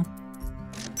sales now.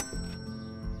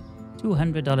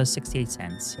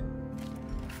 $200.68.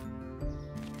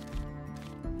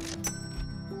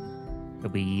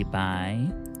 Could we buy...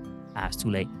 Ah, it's too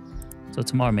late. So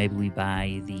tomorrow maybe we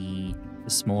buy the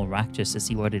small rack just to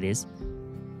see what it is.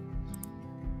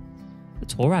 The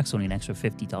tall rack's only an extra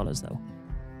 $50 though.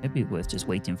 Maybe worth just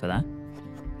waiting for that.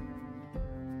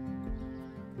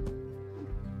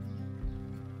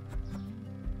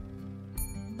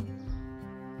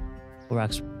 Tall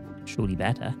rack's surely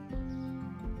better.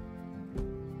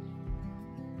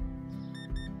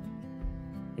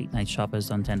 Late night shoppers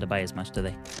don't tend to buy as much, do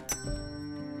they?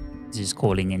 Just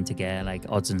calling in to get like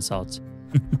odds and sods.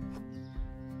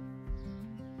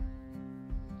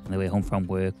 On their way home from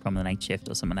work, from the night shift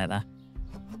or something like that.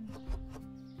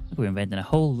 We're inventing a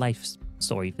whole life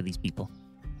story for these people.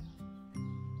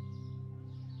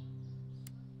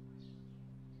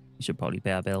 We should probably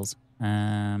pay our bills.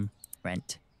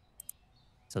 Rent.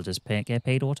 So just get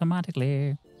paid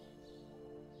automatically.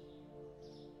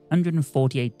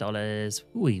 $148.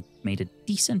 Ooh, we made a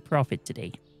decent profit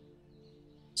today.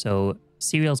 So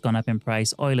cereal's gone up in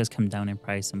price, oil has come down in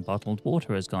price, and bottled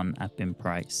water has gone up in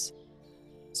price.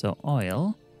 So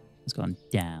oil has gone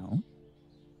down.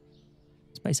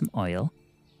 Let's buy some oil.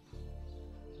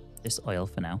 Just oil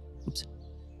for now. Oops.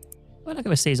 I like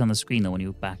how it stays on the screen though when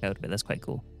you back out of it. That's quite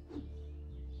cool.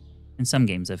 In some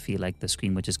games I feel like the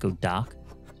screen would just go dark,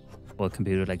 or a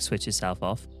computer would like switch itself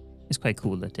off. It's quite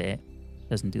cool that it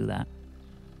doesn't do that.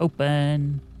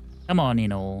 Open. Come on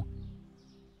in all.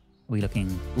 Are we looking?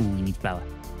 Ooh, we need flour.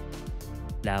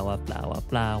 Flour, flour,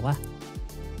 flour.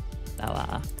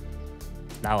 Flour.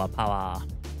 Flower power.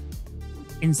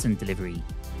 Instant delivery.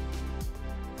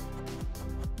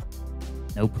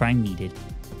 No prime needed.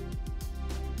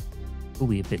 Oh,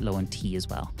 we're a bit low on tea as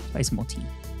well. Buy some more tea.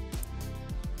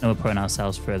 No, we're putting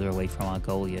ourselves further away from our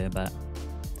goal here, but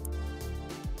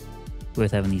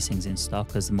worth having these things in stock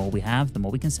because the more we have, the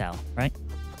more we can sell, right?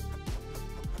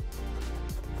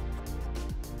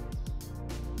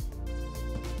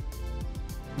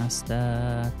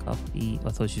 Master coffee. I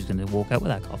thought she was going to walk out with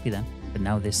that coffee then. But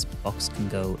now this box can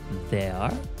go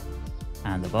there.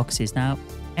 And the box is now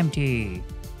empty.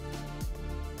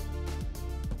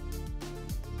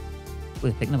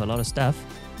 We're picking up a lot of stuff.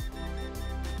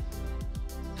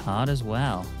 Card as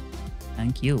well.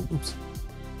 Thank you. Oops.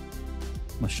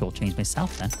 Must shortchange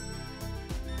myself then.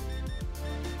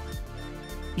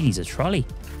 He needs a trolley.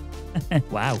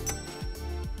 Wow.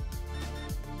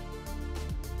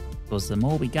 Because the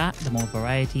more we got, the more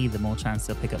variety, the more chance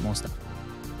they'll pick up more stuff.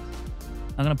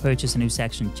 I'm going to purchase a new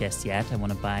section just yet. I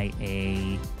want to buy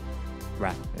a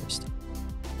rack first.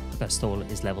 Our store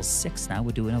is level 6 now.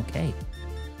 We're doing okay.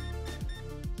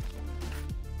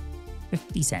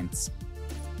 50 cents.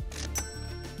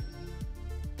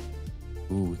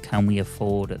 Ooh, can we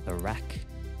afford the rack?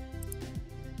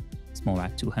 Small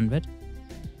rack, 200.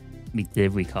 The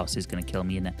delivery cost is going to kill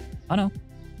me in it. Oh no.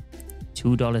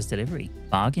 $2 delivery.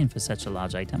 Bargain for such a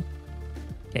large item.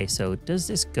 Okay, so does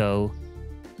this go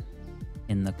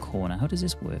in the corner? How does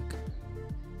this work?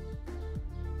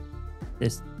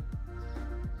 This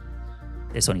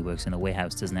only works in the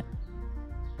warehouse, doesn't it?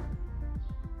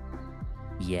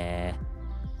 Yeah.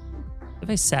 If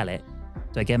I sell it,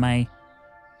 do I get my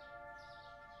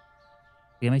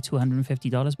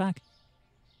 $250 back?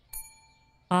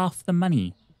 Half the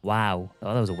money. Wow.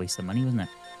 Oh, that was a waste of money, wasn't it?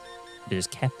 I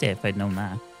just kept it if I'd known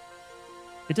that.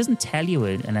 It doesn't tell you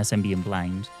unless I'm being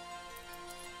blind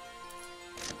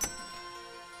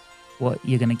what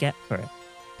you're going to get for it.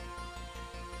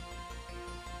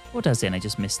 What does it? And I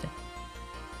just missed it.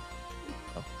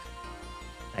 Oh.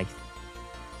 Right.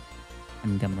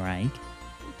 And Gymraeg.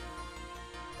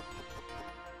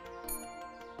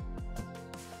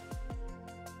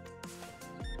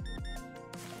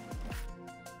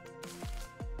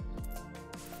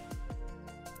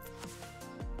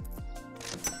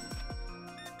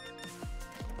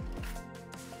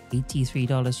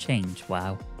 $83 change.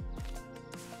 Wow.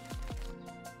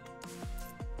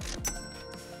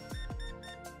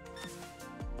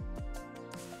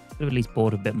 Could have at least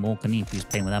bought a bit more, couldn't he, if he was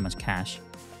paying with that much cash?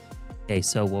 Okay,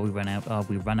 so what we run out of?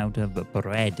 We run out of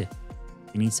bread.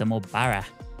 We need some more barra.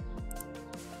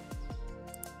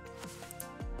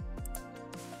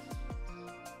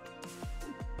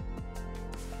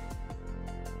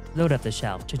 Load up the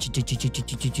shelf.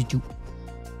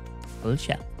 Full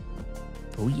shelf.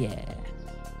 Oh yeah.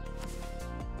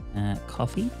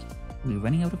 Coffee? We're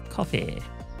running out of coffee.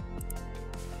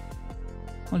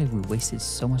 Well, we wasted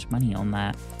so much money on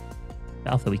that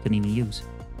shelf that we couldn't even use.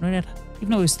 Even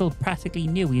though it was still practically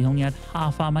new, we only had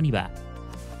half our money back.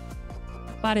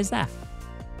 How bad is that?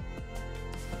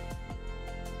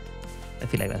 I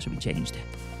feel like that should be changed.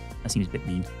 That seems a bit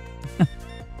mean.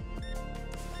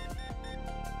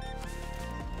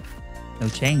 No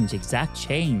change. Exact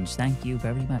change. Thank you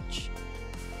very much.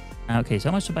 Okay, so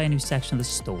how much to buy a new section of the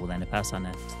store then to pass on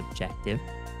next objective?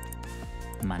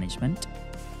 Management.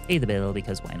 Pay the bill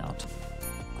because why not?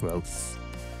 Growth.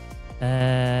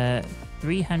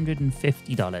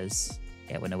 $350.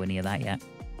 Yeah, we're nowhere near that yet.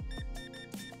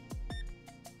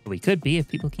 But we could be if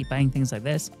people keep buying things like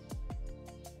this.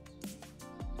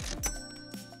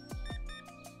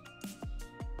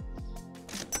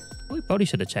 We probably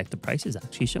should have checked the prices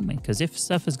actually, shouldn't we? Because if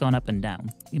stuff has gone up and down,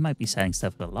 we might be selling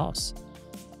stuff at a loss.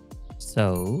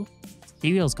 So,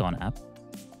 cereal's gone up.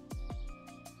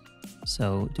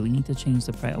 So, do we need to change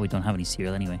the price? Oh, we don't have any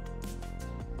cereal anyway.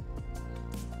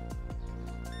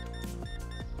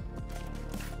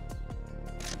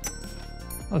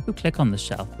 Oh, if we click on the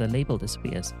shelf, the label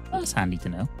disappears. Oh, that's handy to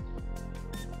know.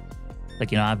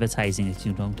 Like, you know, advertising that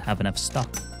you don't have enough stock.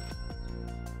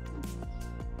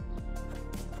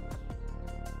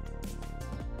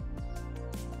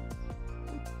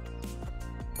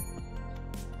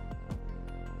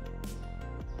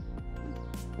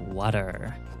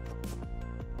 Water.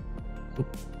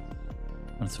 Oop.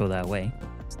 I'm gonna throw that away.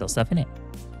 Still stuff in it.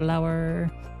 Flour.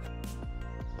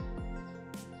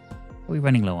 What are we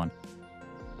running low on?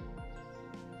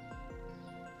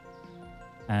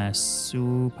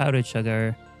 Powdered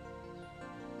sugar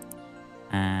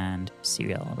and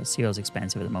cereal. But cereal's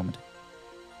expensive at the moment.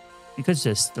 We could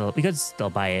still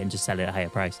buy it and just sell it at a higher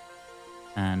price.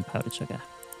 And powdered sugar.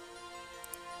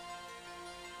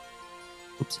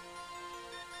 Oops.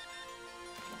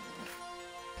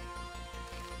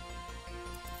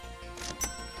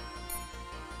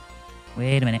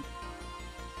 Wait a minute.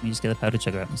 Let me just get the powdered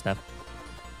sugar out and stuff.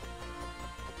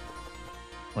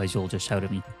 Otherwise you'll just shout at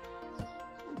me.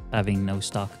 Having no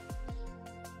stock.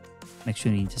 Make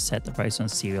sure you need to set the price on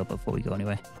cereal before we go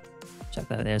anyway. Check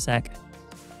that there a sec.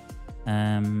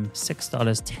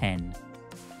 $6.10.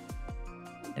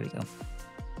 There we go.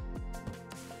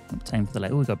 Time for the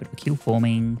light. Oh, we got a bit of a queue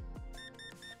forming.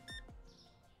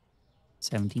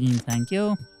 17, thank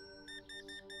you.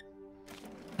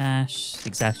 Cash,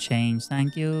 exact change,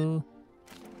 thank you.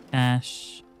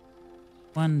 Cash,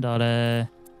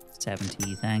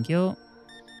 $1.70, thank you.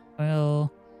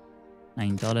 Oil,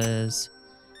 $9.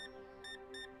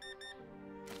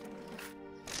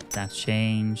 That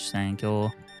change, thank you.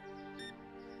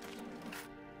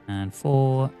 And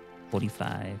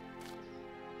 $4.45.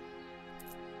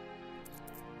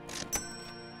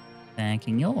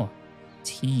 Thanking you.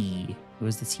 Tea.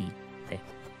 Where's the tea? There.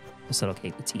 We're still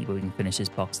okay with tea, but we can finish this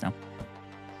box now.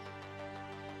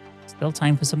 Still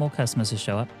time for some more customers to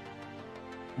show up.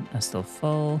 That's still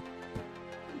full.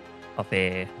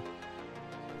 Coffee.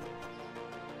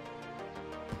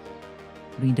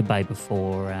 We need to buy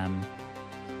before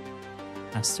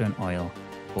pasta and oil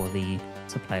for the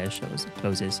supplier shows. It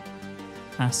closes.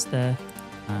 Pasta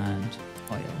and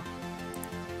oil.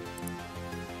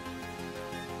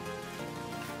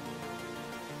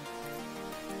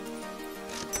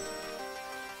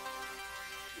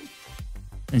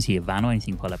 Don't see a van or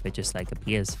anything pull up, it just like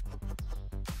appears.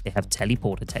 They have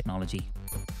teleporter technology.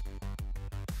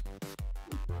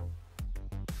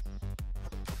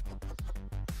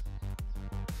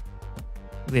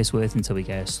 Maybe it's worth until we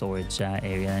get a storage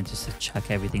area and just to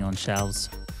chuck everything on shelves,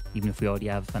 even if we already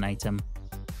have an item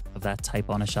of that type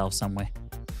on a shelf somewhere.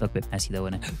 Look a bit messy though,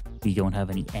 innit? We don't have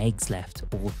any eggs left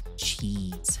or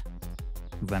cheese.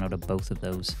 We ran out of both of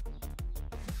those.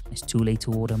 It's too late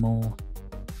to order more.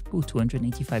 Ooh,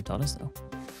 $285 though.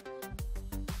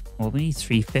 Well, we need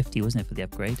 $350, wasn't it, for the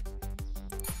upgrade?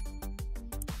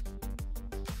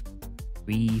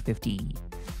 $350.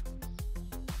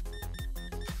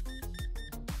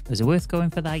 Is it worth going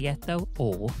for that yet though?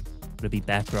 Or would it be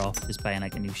better off just buying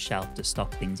like a new shelf to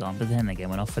stock things on? But then again,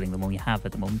 we're not filling them all we have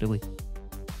at the moment, do we?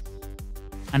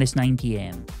 And it's 9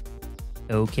 PM.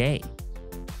 Okay.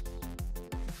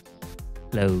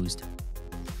 Closed.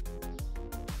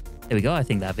 There we go. I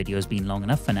think that video has been long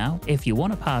enough for now. If you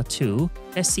want a part 2,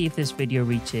 let's see if this video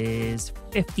reaches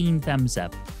 15 thumbs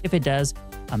up. If it does,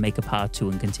 I'll make a part 2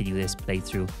 and continue this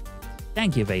playthrough.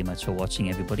 Thank you very much for watching,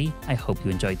 everybody. I hope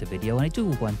you enjoyed the video, and I do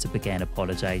want to again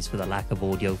apologize for the lack of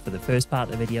audio for the first part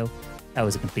of the video. That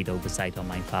was a complete oversight on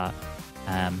my part.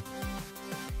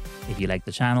 If you like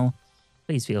the channel,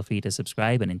 please feel free to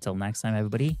subscribe, and until next time,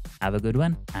 everybody, have a good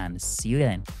one, and see you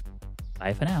then.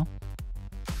 Bye for now.